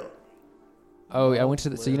 Unreal. Oh, I went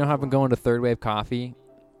to so you know how I've been going to Third Wave Coffee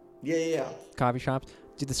Yeah. coffee shops?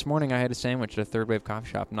 Dude, this morning I had a sandwich at a Third Wave coffee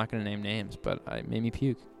shop. I'm not going to name names, but it made me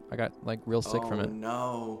puke. I got like real sick from it. Oh,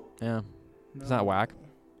 no. Yeah. It's not whack.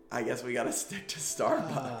 I guess we got to stick to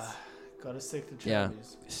Starbucks. Gotta stick to Yeah.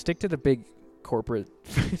 Chili's. Stick to the big corporate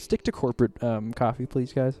stick to corporate coffee,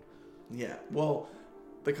 please, guys. Yeah. Well,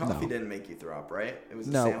 the coffee No. didn't make you throw up, right? It was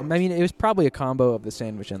a No, sandwich. I mean it was probably a combo of the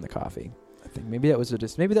sandwich and the coffee. I think maybe that was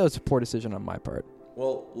a poor decision on my part.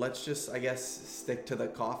 Well, let's just, I guess, stick to the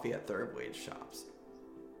coffee at Third Wave shops.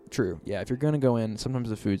 True. Yeah, if you're gonna go in, sometimes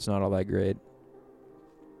the food's not all that great.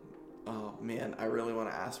 Oh, man, I really want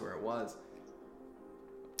to ask where it was.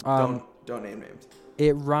 Don't name names.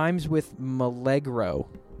 It rhymes with Milagro.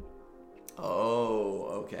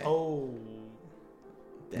 Oh, okay. Oh,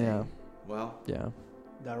 Dang. Yeah. Well, Yeah.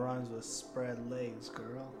 that rhymes with spread legs,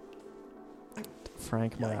 girl.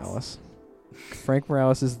 Frank Yikes. Morales. Frank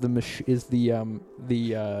Morales is the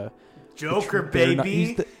Joker, bare knu-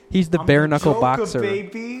 baby. he's the I'm bare knuckle Joker, boxer.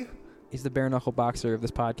 baby. He's the bare knuckle boxer of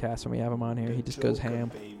this podcast when we have him on here. The He just goes Joker, ham.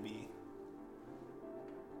 Baby.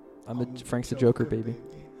 Frank's the Joker, baby.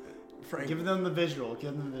 Frank. Give them the visual.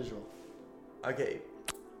 Give them the visual. Okay.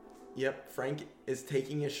 Yep, Frank is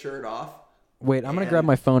taking his shirt off. Wait, I'm gonna And- grab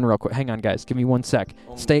my phone real quick. Hang on, guys. Give me 1 sec.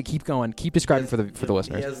 Oh, Keep going. Keep describing for the He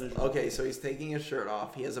listeners. has, okay, so he's taking his shirt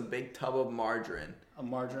off. He has a big tub of margarine. A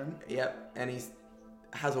margarine. Yep, and he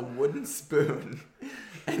has a wooden spoon,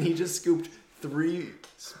 and he just scooped 3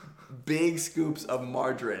 big scoops of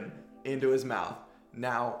margarine into his mouth.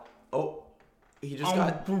 Now, he just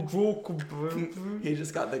got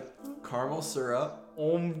the caramel syrup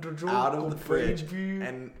out of the fridge,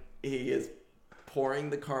 and he is pouring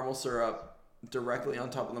the caramel syrup directly on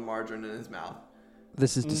top of the margarine in his mouth.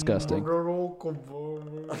 This is disgusting. No,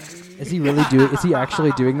 Is he really doing? Is he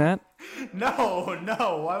actually doing that?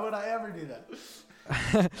 no. Why would I ever do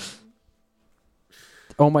that?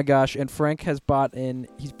 Oh my gosh! And Frank has brought in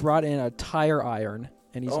a tire iron,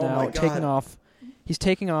 and he's Oh now my God. taking off. He's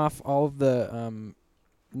taking off all of the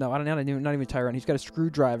No, not even tire iron. He's got a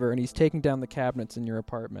screwdriver, and he's taking down the cabinets in your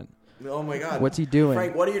apartment. Oh my God! What's he doing?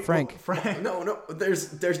 Frank, what are you? Frank. Frank. No. There's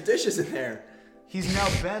dishes in there. He's now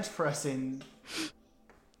bench pressing.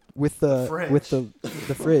 with the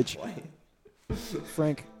fridge.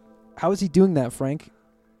 Frank, how is he doing that, Frank?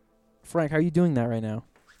 Frank, how are you doing that right now?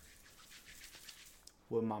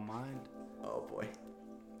 With my mind. Oh boy.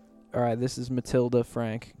 All right, this is Matilda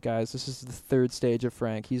Frank. Guys, this is the 3rd stage of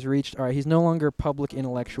Frank. He's reached, he's no longer public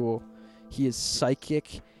intellectual. He is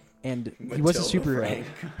psychic, and he was a Matilda superhero. Frank.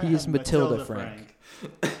 He is Matilda Frank.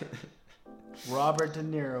 Robert De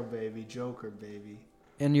Niro, baby. Joker, baby.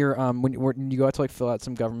 And you're, when you go out to, fill out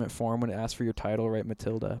some government form, when it asks for your title, write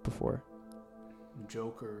Matilda before.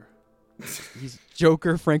 Joker. He's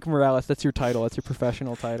Joker Frank Morales. That's your title. That's your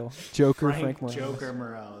professional title. Joker Frank Morales. Joker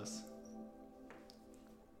Morales.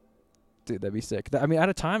 Dude, that'd be sick. At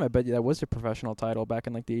a time, I bet you that was a professional title back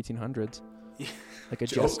in the 1800s. Yeah. Like a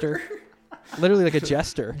Joker. jester. Literally like a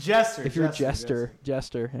jester. Jester. If you're a jester,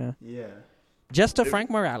 yeah. Yeah. Jester Frank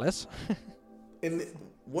Morales.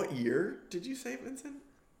 What year did you say, Vincent?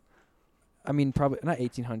 Probably not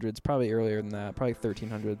 1800s. Probably earlier than that. Probably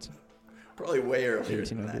 1300s. Probably way earlier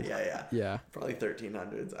than 1800s. that. Yeah. Probably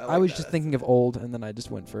 1300s. I was just thinking of old, and then I just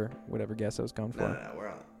went for whatever guess I was going for.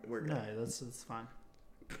 No, we're good. No, that's fine.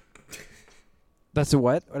 That's a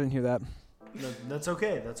what? I didn't hear that. No, that's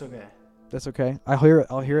okay. That's okay. That's okay. I'll hear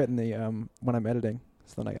it in the when I'm editing,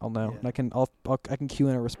 so then I'll know. Yeah. And I can cue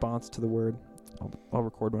in a response to the word. I'll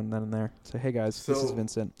record one then and there. Say, hey guys, this is So-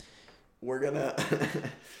 Vincent. We're gonna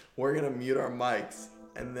mute our mics,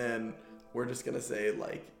 and then we're just gonna say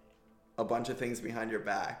a bunch of things behind your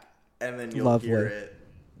back, and then you'll Lovely. hear it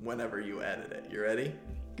whenever you edit it. You ready?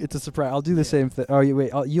 It's a surprise. I'll do the same thing. Oh,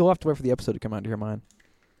 wait. You'll have to wait for the episode to come out to hear mine.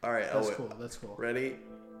 All right. That's cool. That's cool. Ready?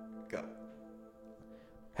 Go.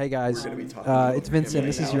 Hey guys, We're gonna be talking it's over him Vincent. right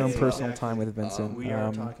This is now, your own so- personal time with Vincent. We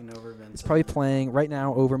are talking over Vincent. It's probably playing right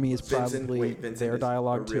now. Over me is Vincent- probably wait, Vincent their is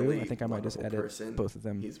dialogue a really too. I think I might just wonderful edit person. both of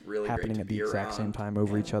them He's really happening great to at the be exact around, same time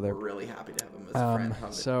over and each other. We're really happy to have him as a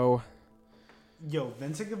friend. So Yo,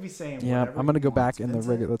 Vincent could be saying. yeah, whatever I'm gonna he go wants. back in the Vincent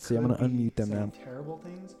regular. Let's see. I'm gonna could be unmute them now. saying Terrible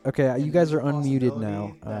things. Okay, and you guys are there's a unmuted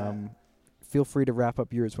now. possibility that Feel free to wrap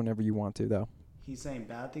up yours whenever you want to, though. He's saying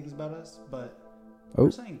bad things about us, but Oh,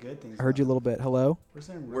 we're saying good things. I heard you a little bit. Hello. We're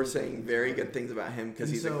saying. We're saying very good things about him because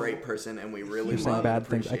And he's a so- great person, and we really You're love saying and bad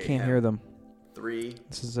things. I appreciate can't him. hear them. 3,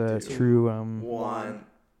 This is a 2, true. 1. All right,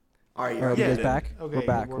 All right, you guys Yeah. back? Okay, We're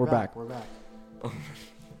back. We're back. We're back.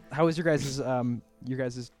 How was your guys'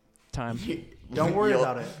 time? Don't worry You'll-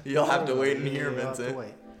 about it. You'll have to Don't worry wait about and it. hear, You'll have to Vincent.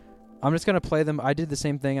 wait. I'm just gonna play them. I did the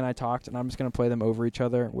same thing and I talked, and I'm just gonna play them over each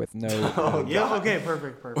other with no. Oh, Yeah. God. Okay.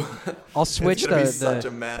 Perfect. I'll switch it's gonna be the such a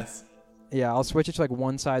mess. yeah. I'll switch it to like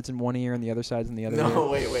one side's in one ear and the other side's in the other ear. No,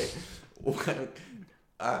 wait.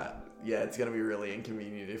 Yeah, it's gonna be really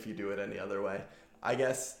inconvenient if you do it any other way. I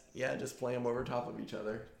guess, yeah, just play them over top of each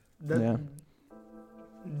other. Yeah.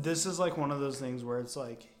 This is like one of those things where it's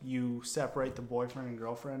like you separate the boyfriend and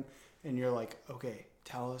girlfriend, and you're like, okay,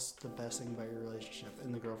 tell us the best thing about your relationship.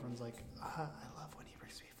 And the girlfriend's like, I love when he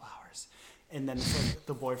brings me flowers. And then it's like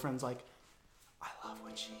the boyfriend's like, I love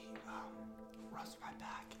when she rubs my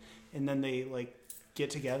back. And then they like get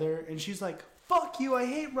together, and she's like, fuck you, I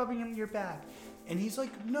hate rubbing on your back. And he's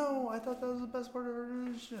like, no, I thought that was the best part of our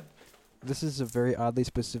relationship. This is a very oddly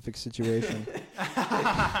specific situation.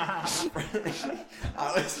 I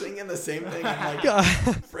was thinking the same thing. I'm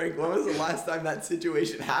like, Frank, when was the last time that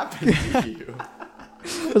situation happened to you?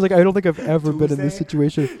 I was like, I don't think I've ever been in this Tuesday?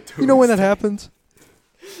 situation. You know when that happens?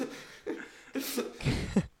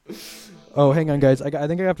 Oh, hang on, guys. I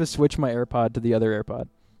think I have to switch my AirPod to the other AirPod.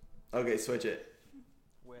 Okay, switch it.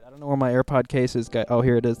 Wait, I don't know where my AirPod case is. Oh,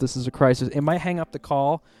 here it is. This is a crisis. It might hang up the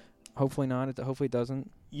call. Hopefully not. Hopefully it doesn't.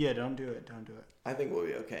 Yeah, don't do it. Don't do it. I think we'll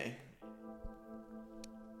be okay.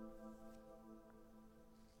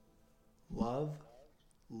 Love.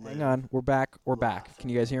 Hang on. We're back. We're back. Can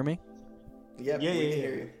you guys hear me? Yep, Yeah, we yeah, can yeah.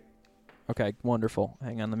 hear you. Okay, wonderful.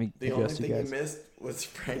 Hang on. Let me The only adjust you thing you guys. missed was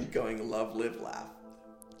Frank going love, live, laugh.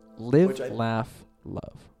 Live, which I- laugh,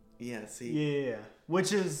 love. Yeah, see? Yeah.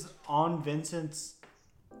 Which is on Vincent's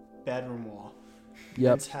bedroom wall.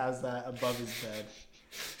 Yep. Vince has that above his bed.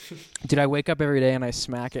 Did I wake up every day and I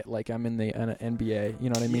smack it like I'm in the NBA? You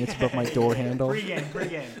know what I mean? It's above my door handle. Pre-game. I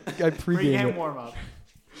pregame Pre-game it. warm-up.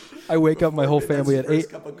 I wake up my whole That's family his at first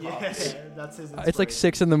 8. cup of Yeah, coffee. that's his It's like inspiration.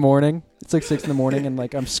 6 in the morning. It's like 6 in the morning and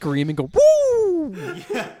like I'm screaming, go woo!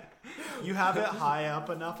 Yeah. You have it high up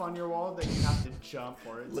enough on your wall that you have to jump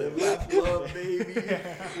for it. Live, too. laugh, love, baby.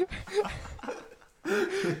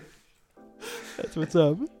 That's what's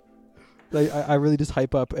up. Like I really just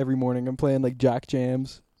hype up every morning. I'm playing like jack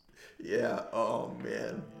jams. Yeah, oh,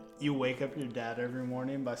 man. You wake up your dad every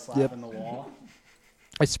morning by slapping the wall.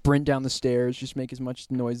 I sprint down the stairs, just make as much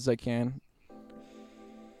noise as I can.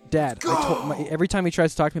 Dad, every time he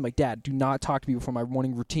tries to talk to me, I'm like, Dad, do not talk to me before my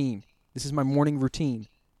morning routine. This is my morning routine.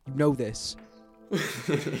 You know this.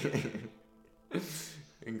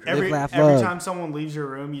 Incredible. laugh, Every love. time someone leaves your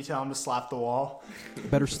room, you tell them to slap the wall.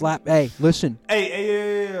 Better slap. Hey, listen.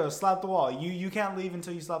 Hey, slap the wall. You can't leave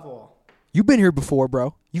until you slap the wall. You've been here before,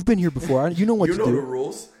 bro. You've been here before. You know what You to know do. the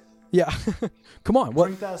rules. Yeah. Come on. What?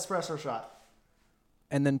 Drink that espresso shot.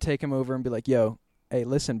 And then take him over and be like, "Yo, hey,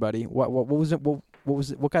 listen, buddy. What was it? What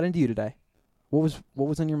was it? What got into you today? What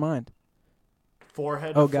was in your mind?"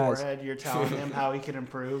 Forehead Oh, to guys. forehead, you're telling him how he can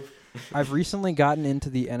improve. I've recently gotten into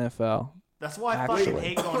the NFL. That's why I Actually. fucking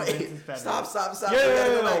hate going to Wait, Vincent's bedroom. stop. Yo, We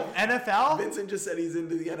gotta go back. NFL? Vincent just said he's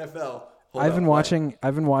into the NFL. Hold I've up, been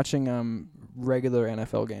what? watching regular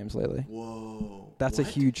NFL games lately. Whoa. That's a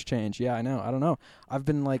what? huge change. Yeah, I know. I don't know. I've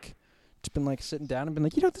been like sitting down and been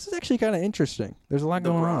like, this is actually kind of interesting. There's a lot The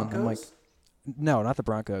going Broncos? on. I'm like, no, not the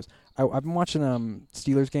Broncos. I've been watching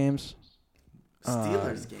Steelers games.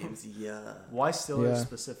 Steelers games, yeah. Why Steelers Yeah.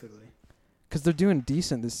 specifically? Because they're doing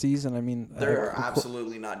decent this season. I mean, They're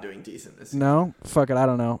absolutely not doing decent this season. no, fuck it, I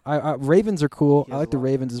don't know. Ravens are cool. He I has like a the lot.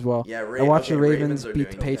 Ravens as well. Yeah, I watched the Ravens are beat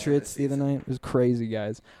the doing okay Patriots this the other season. night. It was crazy,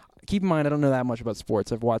 guys. Keep in mind, I don't know that much about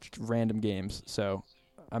sports. I've watched random games, so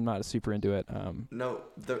I'm not super into it. No,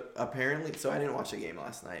 apparently, so I didn't watch the game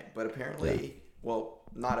last night, but apparently, well,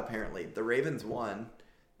 not apparently, the Ravens won.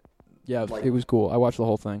 Yeah, like- it was cool. I watched the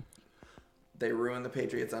whole thing. They ruined the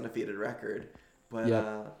Patriots' undefeated record, but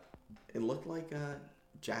Yep. it looked like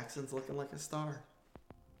Jackson's looking like a star.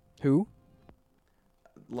 Who?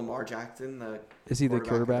 Lamar Jackson, the Is he the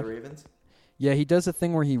quarterback? of the Ravens. Yeah, he does a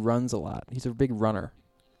thing where he runs a lot. He's a big runner.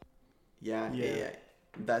 Yeah. Yeah.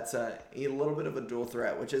 that's a little bit of a dual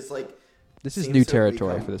threat, which is like this is new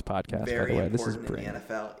territory for this podcast. By the way, this is in the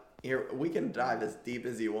NFL. Here, we can dive as deep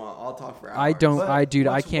as you want. I'll talk for hours. I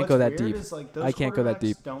can't go that deep. Like, I can't go that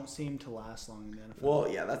deep. Don't seem to last long in the NFL. Well,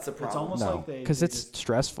 yeah, that's the problem. It's almost like because it's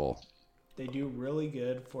stressful. They do really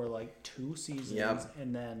good for like 2 seasons,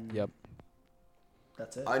 and then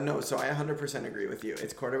that's it. I know, so I 100% agree with you.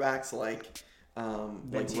 It's quarterbacks like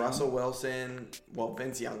Russell Wilson. Well,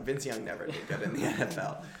 Vince Young. Vince Young never did good in the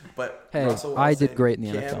NFL, but hey, Russell Wilson, I did great in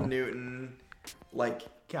the NFL. Cam Newton, like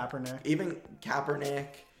Kaepernick, even Kaepernick.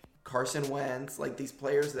 Carson Wentz, like these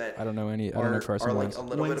players that I don't know Carson Wentz. Like a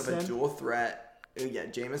little bit of a dual threat. Yeah,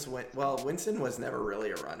 Jameis Winston was never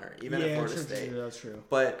really a runner, even at Florida State. That's true.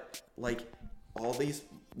 But like all these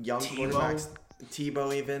young quarterbacks,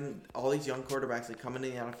 Tebow even, all these young quarterbacks that come into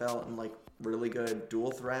the NFL and like really good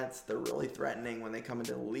dual threats. They're really threatening when they come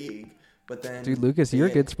into the league. But then, dude, Lucas, you're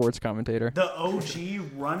a good sports commentator. The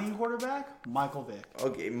OG running quarterback, Michael Vick.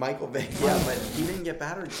 Okay, Michael Vick. Yeah, but he didn't get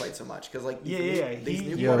battered quite so much because like these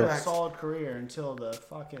new quarterbacks had a solid career until the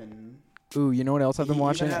fucking. Ooh, you know what else I've been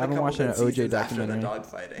watching? I've been watching an OJ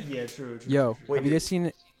documentary. Yeah, true. Yo, have you guys seen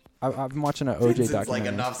it? I've been watching an OJ documentary. Like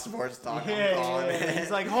enough sports talk. Yeah.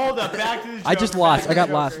 He's like, hold up, back to the Joker. I just lost. I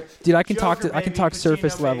got lost, dude. I can talk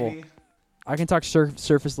surface level. I can talk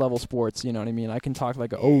surface level sports. You know what I mean? I can talk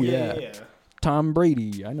like, Tom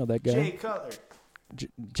Brady. I know that guy. Jay Cutler.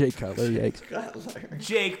 Jake Cutler. Yikes.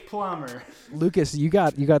 Jake Plummer. Lucas, you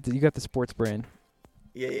got the sports brain.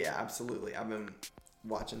 Yeah, absolutely. I've been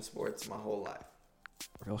watching sports my whole life.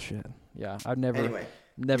 Real shit. Yeah, I've never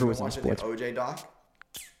was in sports. The OJ doc?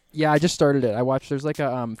 Yeah, I just started it. I watched. There's like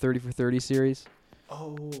a 30 for 30 series.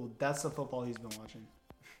 Oh, that's the football he's been watching.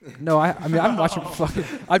 No, I mean I'm watching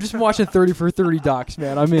I've just been watching 30 for 30 docs,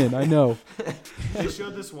 man. I'm in. I know. They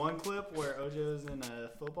showed this one clip where OJ was in a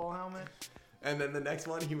football helmet. And then the next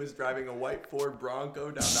one, he was driving a white Ford Bronco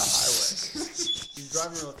down the highway. He's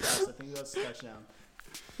driving real fast. I think that's a touchdown.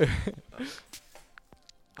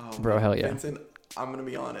 Bro, hell yeah. Vincent, I'm going to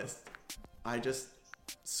be honest. I just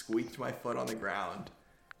squeaked my foot on the ground.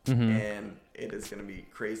 Mm-hmm. And it is going to be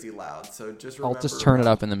crazy loud. So just remember. I'll just turn it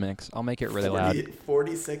up in the mix. I'll make it really loud.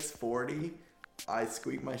 46:40, I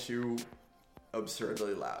squeaked my shoe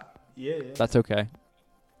absurdly loud. Yeah. That's okay.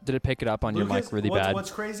 Did it pick it up on your mic really bad? What's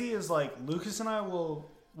crazy is like Lucas and I will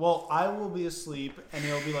be asleep and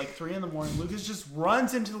it'll be like 3 a.m. Lucas just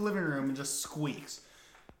runs into the living room and just squeaks.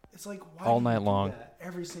 It's like why all do night you do long. That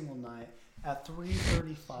every single night at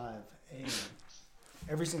 3:35 a.m.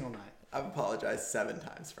 Every single night. I've apologized 7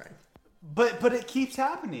 times, Frank. But it keeps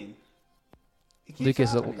happening.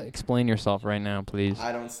 Lucas, explain yourself right now, please.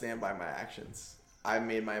 I don't stand by my actions. I've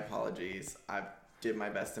made my apologies. I did my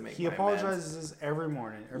best to make. He apologizes every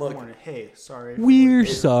morning. Every morning. Hey, sorry. We're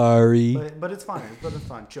sorry. But it's fine. But it's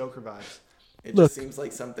fine. Joker vibes. It just seems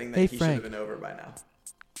like something that he should have been over by now.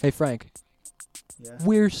 Hey, Frank. Yeah.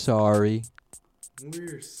 We're sorry.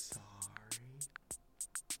 We're sorry.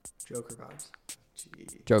 Joker vibes.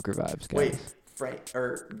 Joker vibes, guys. Wait, Frank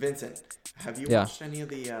or Vincent, have you watched any of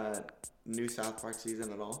the new South Park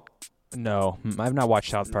season at all? No, I've not watched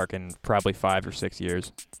South Park in probably 5 or 6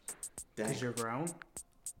 years. Because you're grown?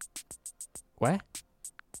 What?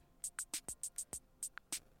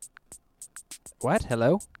 What?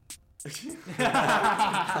 Hello? I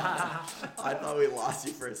thought we lost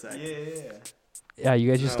you for a second. Yeah. Yeah, you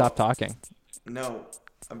guys just stopped talking. No,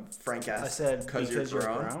 Frank asked. I said because you're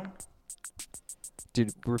grown.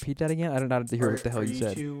 Dude, repeat that again. I don't know how to hear what the hell you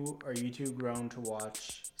said. Are you too grown to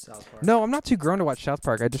watch South Park? No, I'm not too grown to watch South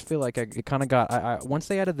Park. I just feel like it kind of got. I once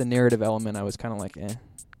they added the narrative element, I was kind of like, eh.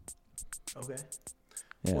 Okay.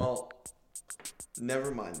 Yeah. Well,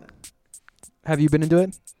 never mind then. Have you been into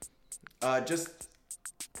it? Just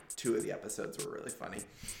 2 of the episodes were really funny.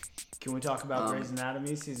 Can we talk about Grey's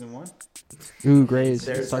Anatomy season 1? Ooh, Grey's.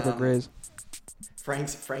 Let's talk about Grey's.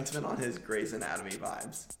 Frank's been on his Grey's Anatomy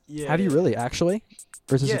vibes. Yeah. Have you really, actually?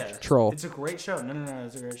 Or is this a troll? It's a great show. No,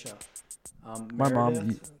 it's a great show. My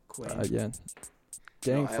mom, Queen. yeah.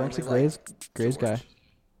 Dang, No, Frank's a Grey's guy.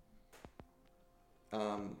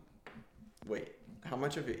 Wait, how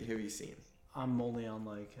much of it have you seen? I'm only on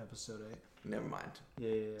like episode 8. Never mind.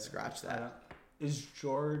 Yeah. Scratch that. Is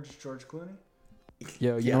George Clooney?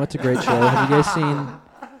 Yo, you know what's a great show? Have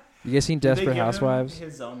you guys seen Desperate Housewives?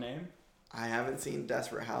 His own name? I haven't seen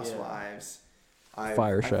Desperate Housewives.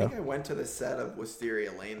 Fire show. I think I went to the set of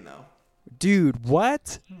Wisteria Lane though. Dude,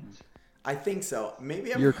 what? I think so.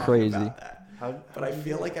 Maybe I'm You're wrong crazy. about that. But I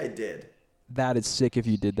feel like I did. That is sick if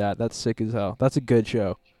you did that. That's sick as hell. That's a good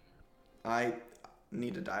show. I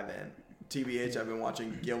need to dive in. TBH, I've been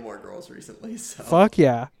watching Gilmore Girls recently. So. Fuck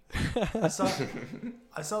yeah. I saw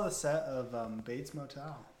the set of Bates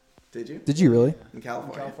Motel. Did you? Did you really? Yeah. In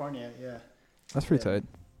California? In California, yeah. That's pretty tight.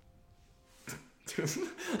 It's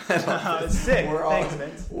sick. Thanks,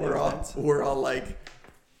 Vince. We're all like,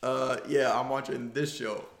 yeah, I'm watching this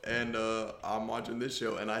show, and I'm watching this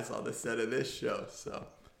show, and I saw the set of this show, so.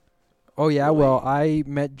 Oh, yeah, well, I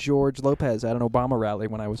met George Lopez at an Obama rally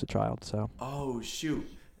when I was a child, so. Oh, shoot.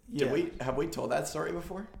 Yeah. Have we told that story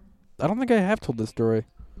before? I don't think I have told this story.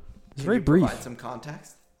 It's very you brief. Provide some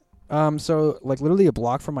context. So, like, literally a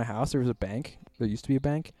block from my house, there was a bank. There used to be a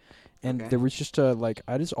bank. And there was just all I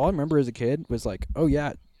remember as a kid was like, oh,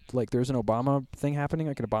 yeah, like, there's an Obama thing happening,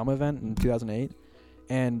 like an Obama event in 2008.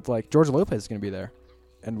 And, like, George Lopez is going to be there.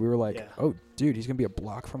 And we were like, oh, dude, he's going to be a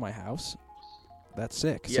block from my house? That's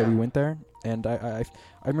sick. Yeah. So we went there, and I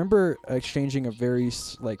remember exchanging a very,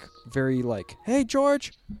 hey,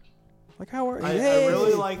 George, like, how are you? I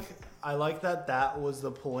really like that was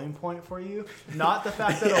the pulling point for you. Not the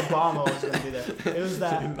fact that Obama was going to be there. It was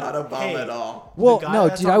that. Not Obama at all. Well, no,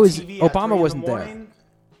 dude, Obama wasn't there.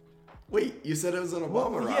 Wait, you said it was an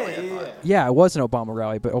Obama rally? Yeah, it was an Obama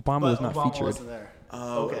rally, but Obama was not featured. Wasn't there.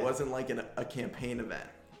 Oh, okay. It wasn't like a campaign event.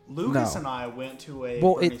 Lucas and I went to a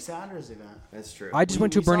Bernie Sanders event. That's true. I just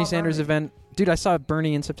went to a Bernie Sanders event. Dude, I saw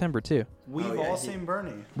Bernie in September, too. We've all seen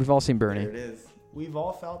Bernie. We've all seen Bernie. There it is. We've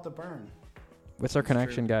all felt the burn. What's our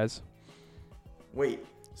connection, guys? Wait,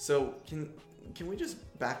 so can we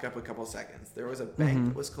just back up a couple seconds? There was a bank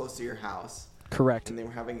that was close to your house. Correct. And they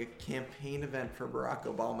were having a campaign event for Barack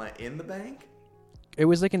Obama in the bank? It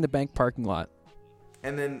was like in the bank parking lot.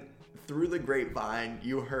 And then through the grapevine,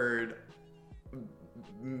 you heard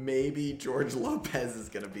maybe George Lopez is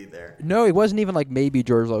going to be there. No, it wasn't even like maybe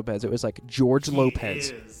George Lopez. It was like George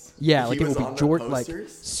Lopez. Yeah, like it would be George, like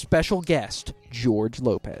special guest George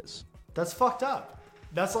Lopez. That's fucked up.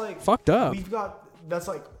 That's like fucked up. We've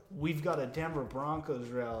got a Denver Broncos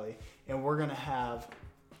rally, and we're gonna have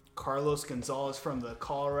Carlos Gonzalez from the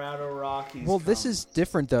Colorado Rockies. Well, this is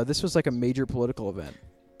different though. This was like a major political event.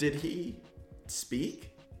 Did he speak?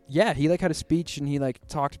 Yeah, he like had a speech and he like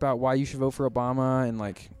talked about why you should vote for Obama and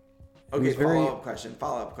like. Okay, follow-up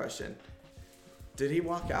question. Did he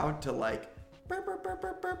walk out to like?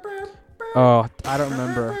 Oh, I don't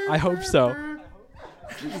remember. I hope so.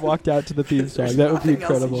 He walked out to the theme song. That would be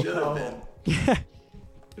incredible. Yeah.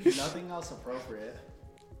 Nothing else appropriate.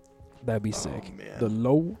 That'd be sick. Man. The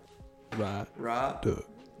low ride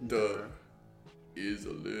is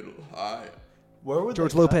a little high.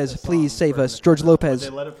 George Lopez, please save us. George Lopez.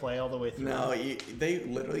 Would they let it play all the way through? No, they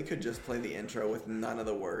literally could just play the intro with none of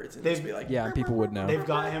the words and just be like, yeah, and people would know. They've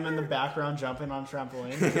got him in the background jumping on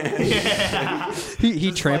trampoline. Yeah. He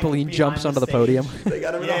trampoline like jumps onto the podium. They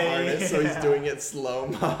got him in a harness, so he's doing it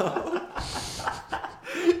slow-mo.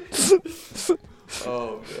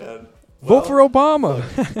 Oh, man. Vote for Obama.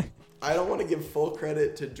 I don't want to give full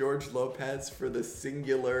credit to George Lopez for the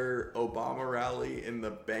singular Obama rally in the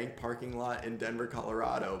bank parking lot in Denver,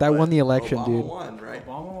 Colorado. That won the election, Obama dude. Won, right?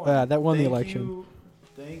 Obama won. Yeah, that won the election.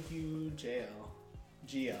 Thank you, GL.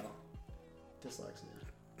 Dyslexia.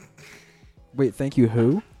 Wait, thank you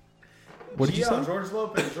who? What did you say? George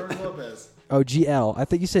Lopez. Oh, GL. I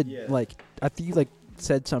thought you said I think you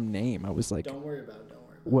said some name. I was like, Don't worry about it.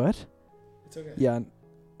 What? It's okay. Yeah.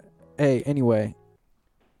 Hey, anyway.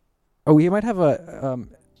 Oh, we might have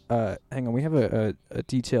hang on, we have a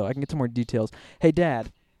detail. I can get some more details. Hey,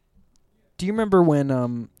 Dad, do you remember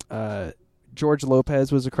when George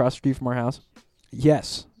Lopez was across the street from our house?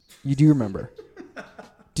 Yes, you do remember.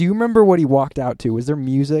 Do you remember what he walked out to? Was there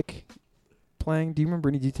music playing? Do you remember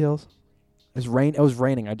any details? It was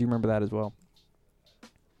raining. I do remember that as well.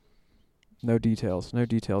 No details,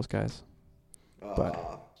 guys.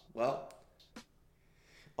 Well,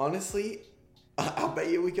 honestly, I'll bet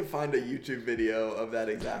you we can find a YouTube video of that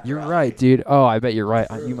exact You're rally. right, dude. Oh, I bet you're right.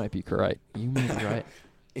 You might be correct. You may be right.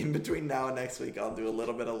 In between now and next week, I'll do a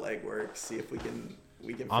little bit of legwork, see if we can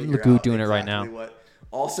I'm figure Lagu out doing exactly it right now.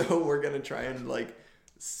 Also, we're going to try and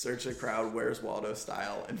search a crowd Where's Waldo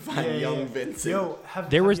style and find young Vincent. Yo,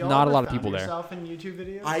 there was not a lot of people there. In YouTube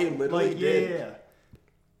videos? I literally did. Yeah.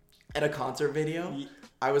 At a concert video,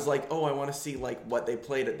 I was like, oh, I want to see what they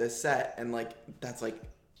played at this set, and that's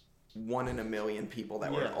 1 in a million people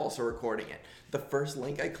that were also recording it. The first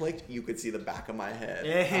link I clicked, you could see the back of my head.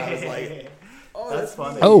 I was like, oh, that's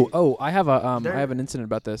funny. Oh, I have an incident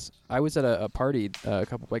about this. I was at a party a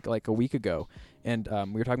week ago, and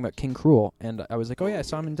we were talking about King Cruel, and I was like, oh yeah, I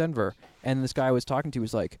saw him in Denver, and this guy I was talking to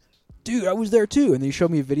was like, dude, I was there too, and then he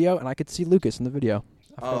showed me a video, and I could see Lucas in the video.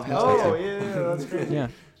 Oh, forgot hell to Oh say. yeah, that's crazy. Yeah.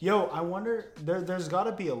 Yo, I wonder. There's got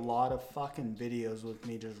to be a lot of fucking videos with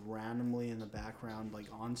me just randomly in the background, like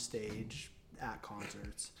on stage at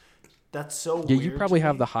concerts. That's so Yeah, weird. you probably to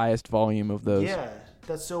have me. the highest volume of those. Yeah,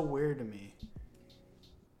 that's so weird to me.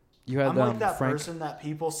 You had I'm like that Frank. person that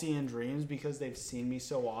people see in dreams because they've seen me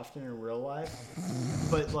so often in real life,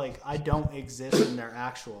 but like I don't exist in their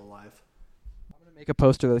actual life. I'm gonna make a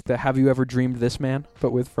poster like that. Have you ever dreamed this man?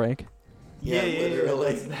 But with Frank. Yeah,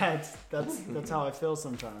 literally. That's how I feel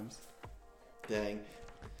sometimes. Dang.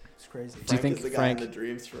 It's crazy. Do you Frank think is the guy Frank- in the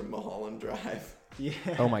dreams from Mulholland Drive? Yeah.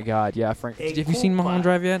 Oh my God, yeah, Frank. Hey, Have you seen Koopa. Mulholland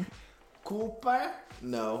Drive yet? Cooper?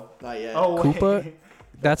 No, not yet. Oh, wait. Koopa?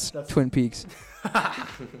 That's Twin Peaks.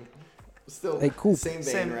 Still, Hey, Coop. same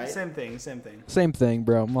vein, right? Same thing. Same thing,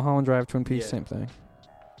 bro. Mulholland Drive, Twin Peaks, Yeah. same thing.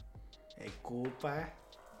 Hey, Cooper.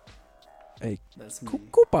 Hey, That's me.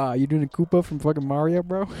 Koopa. You doing a Koopa from fucking Mario,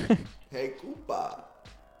 bro? Hey, Koopa.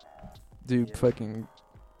 Dude, Yeah. fucking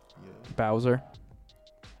Yeah. Bowser.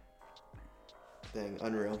 Dang,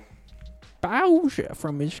 unreal. Bowser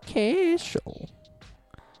from his castle.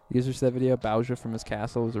 You guys ever see that video? Bowser from his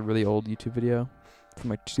castle. It was a really old YouTube video from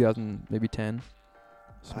like 2000, maybe 10.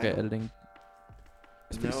 Some I guy don't- editing.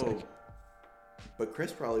 It's pretty No. sick. But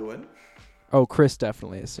Chris probably would. Oh, Chris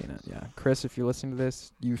definitely has seen it. Yeah, Chris, if you're listening to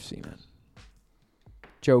this, you've seen it.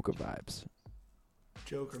 Joker vibes.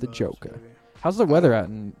 Joker. The vibes, Joker. baby. How's the weather out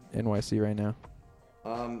in NYC right now?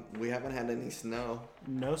 We haven't had any snow.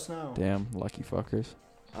 No snow. Damn, lucky fuckers.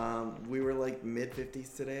 We were like mid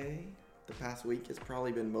 50s today. The past week has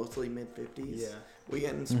probably been mostly mid 50s. Yeah. We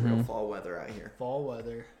getting some real Mhm. fall weather out here. Fall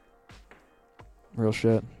weather. Real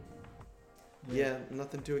shit. Yeah,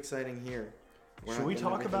 nothing too exciting here. We're Should not we getting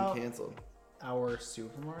talk everything about- canceled? Our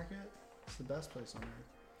supermarket. It's the best place on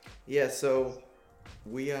earth. Yeah, so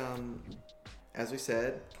we as we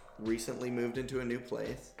said, recently moved into a new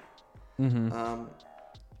place. Mm-hmm.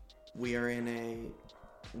 We are in a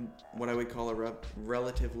what I would call a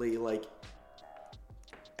relatively like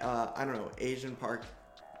I don't know, Asian part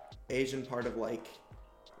of like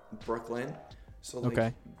Brooklyn. So like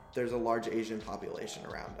Okay. there's a large Asian population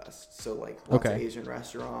around us. So like lots of Okay. Asian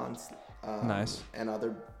restaurants, Nice. and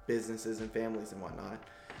other businesses and families and whatnot.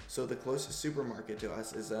 So the closest supermarket to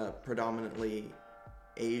us is a predominantly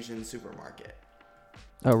Asian supermarket.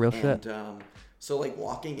 Oh, real shit. And so like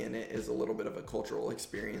walking in it is a little bit of a cultural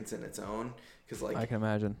experience in its own, because like I can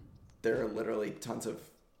imagine. there are literally tons of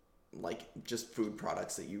like just food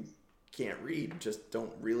products that you can't read, just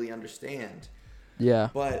don't really understand. Yeah.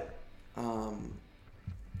 But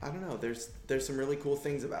I don't know. There's some really cool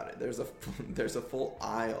things about it. There's a full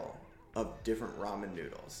aisle of different ramen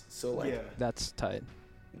noodles. So like Yeah. That's tight.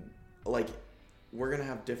 like we're gonna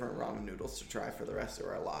have different ramen noodles to try for the rest of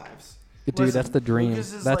our lives. Dude, Listen, that's the dream.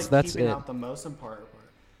 Lucas is That's keeping it. out the most important part.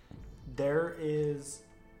 There is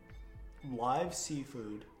live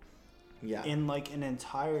seafood Yeah. in like an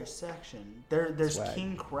entire section. There's Swag.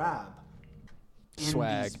 king crab in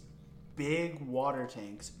Swag. these big water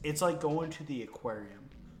tanks. It's like going to the aquarium.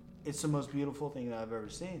 It's the most beautiful thing that I've ever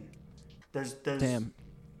seen. There's Damn.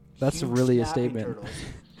 That's huge really a snapping statement. turtles.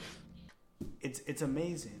 It's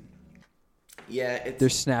amazing. Yeah, it's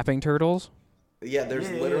There's snapping turtles. there's Yeah,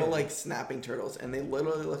 literal yeah. like snapping turtles, and they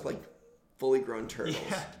literally look like fully grown turtles.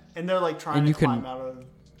 Yeah, and they're like trying And to you can- climb out of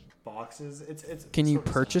boxes. It's Can you sort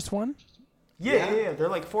of purchase one? Yeah. They're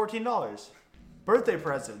like $14. Birthday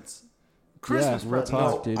presents, Christmas real presents.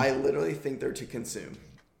 talk. No, dude. I literally think they're to consume.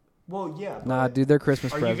 Well, yeah. Nah, but dude, they're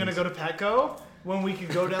Christmas Are presents. you gonna go to Petco when we could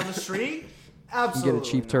go down the street? You Absolutely. get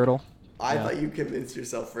a cheap not. turtle. I Yeah. thought you convinced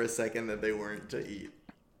yourself for a second that they weren't to eat.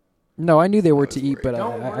 No, I knew they were was to eat, worried. but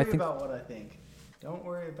Don't I worry think about what I think. Don't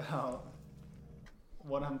worry about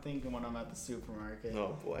what I'm thinking when I'm at the supermarket.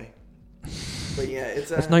 Oh boy. But yeah, it's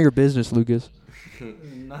that's not your business, Lucas.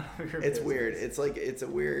 None of your it's business. weird. It's a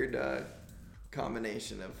weird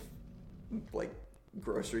combination of like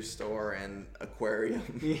grocery store and aquarium.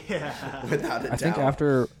 Yeah. Without a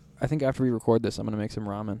doubt. I think after we record this, I'm gonna make some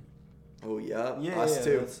ramen. Oh yeah, Yeah, us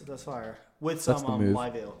too. That's fire. With That's some the move.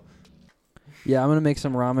 live ale. Yeah, I'm gonna make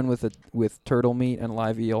some ramen with turtle meat and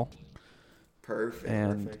live eel. Perfect.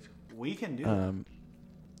 And Perfect. We can do that.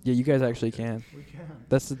 yeah, you guys actually can. We can.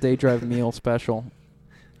 That's the day drive meal special.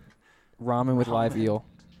 Ramen with live Ramen. eel.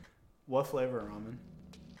 What flavor ramen?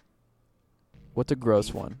 What's a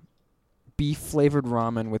gross one? Beef flavored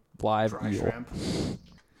ramen with live Dry eel. shrimp.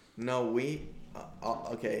 No, we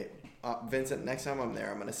okay. Vincent, next time I'm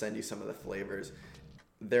there, I'm gonna send you some of the flavors.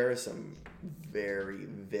 there are some very,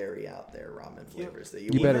 very out there ramen flavors that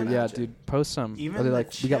you You better, wouldn't yeah, imagine. dude. Post some. Even Are they the like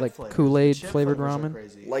we got chip like flavors. Kool-Aid The chip flavored flavors are ramen.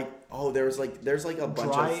 crazy. There's like a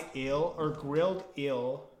bunch Dry of eel or grilled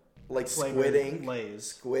eel. like flavored squid ink. Lay's.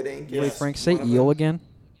 Squid ink. Yes. Wait, is Frank, say one of eel them. again.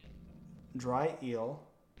 Dry eel.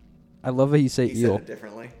 I love how you say He eel. said it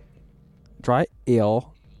differently. Dry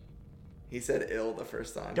eel. He said ill the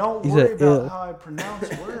first time. Don't He worry said about ill. how I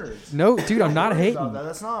pronounce words. No, dude, I'm Don't not worry hating. about that.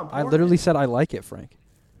 That's not I important. literally said I like it, Frank.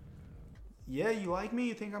 Yeah, you like me?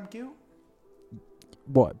 You think I'm cute?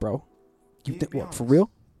 What, bro? You Be think what? honest. For real?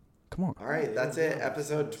 Come on. All right, that's it.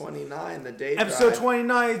 Episode 29, the day Episode drive.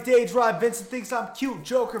 29, Day Drive. Vincent thinks I'm cute.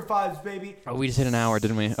 Joker vibes, baby. Oh, we just hit an hour,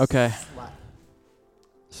 didn't we? Okay. Slap.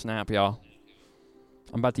 Snap, y'all.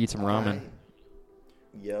 I'm about to eat some ramen. Alright.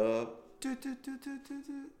 Yup.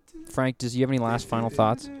 Frank, does you have any last final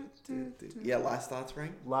thoughts? Yeah, last thoughts,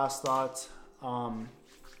 Frank? Last thoughts. I'm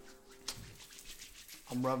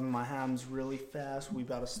rubbing my hands really fast. We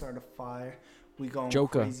about to start a fire. We going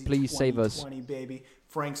Joker, crazy. please save us. 2020, baby.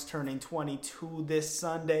 Frank's turning 22 this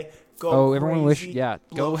Sunday. Go Oh, everyone wish, crazy. yeah.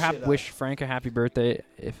 Blow Go shit up. wish Frank a happy birthday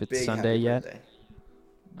if it's Big Sunday happy yet. birthday.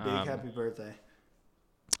 Big happy birthday.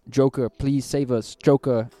 Joker, please save us.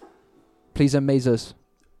 Joker, please amaze us.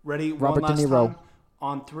 Ready? Robert One De last Niro. time.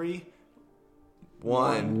 On 3,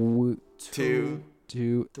 1, 2,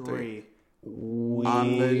 2, 3.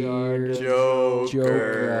 On the We are the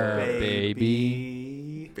Joker,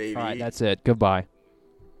 baby. baby. All right, that's it. Goodbye.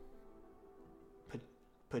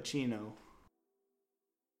 Pacino.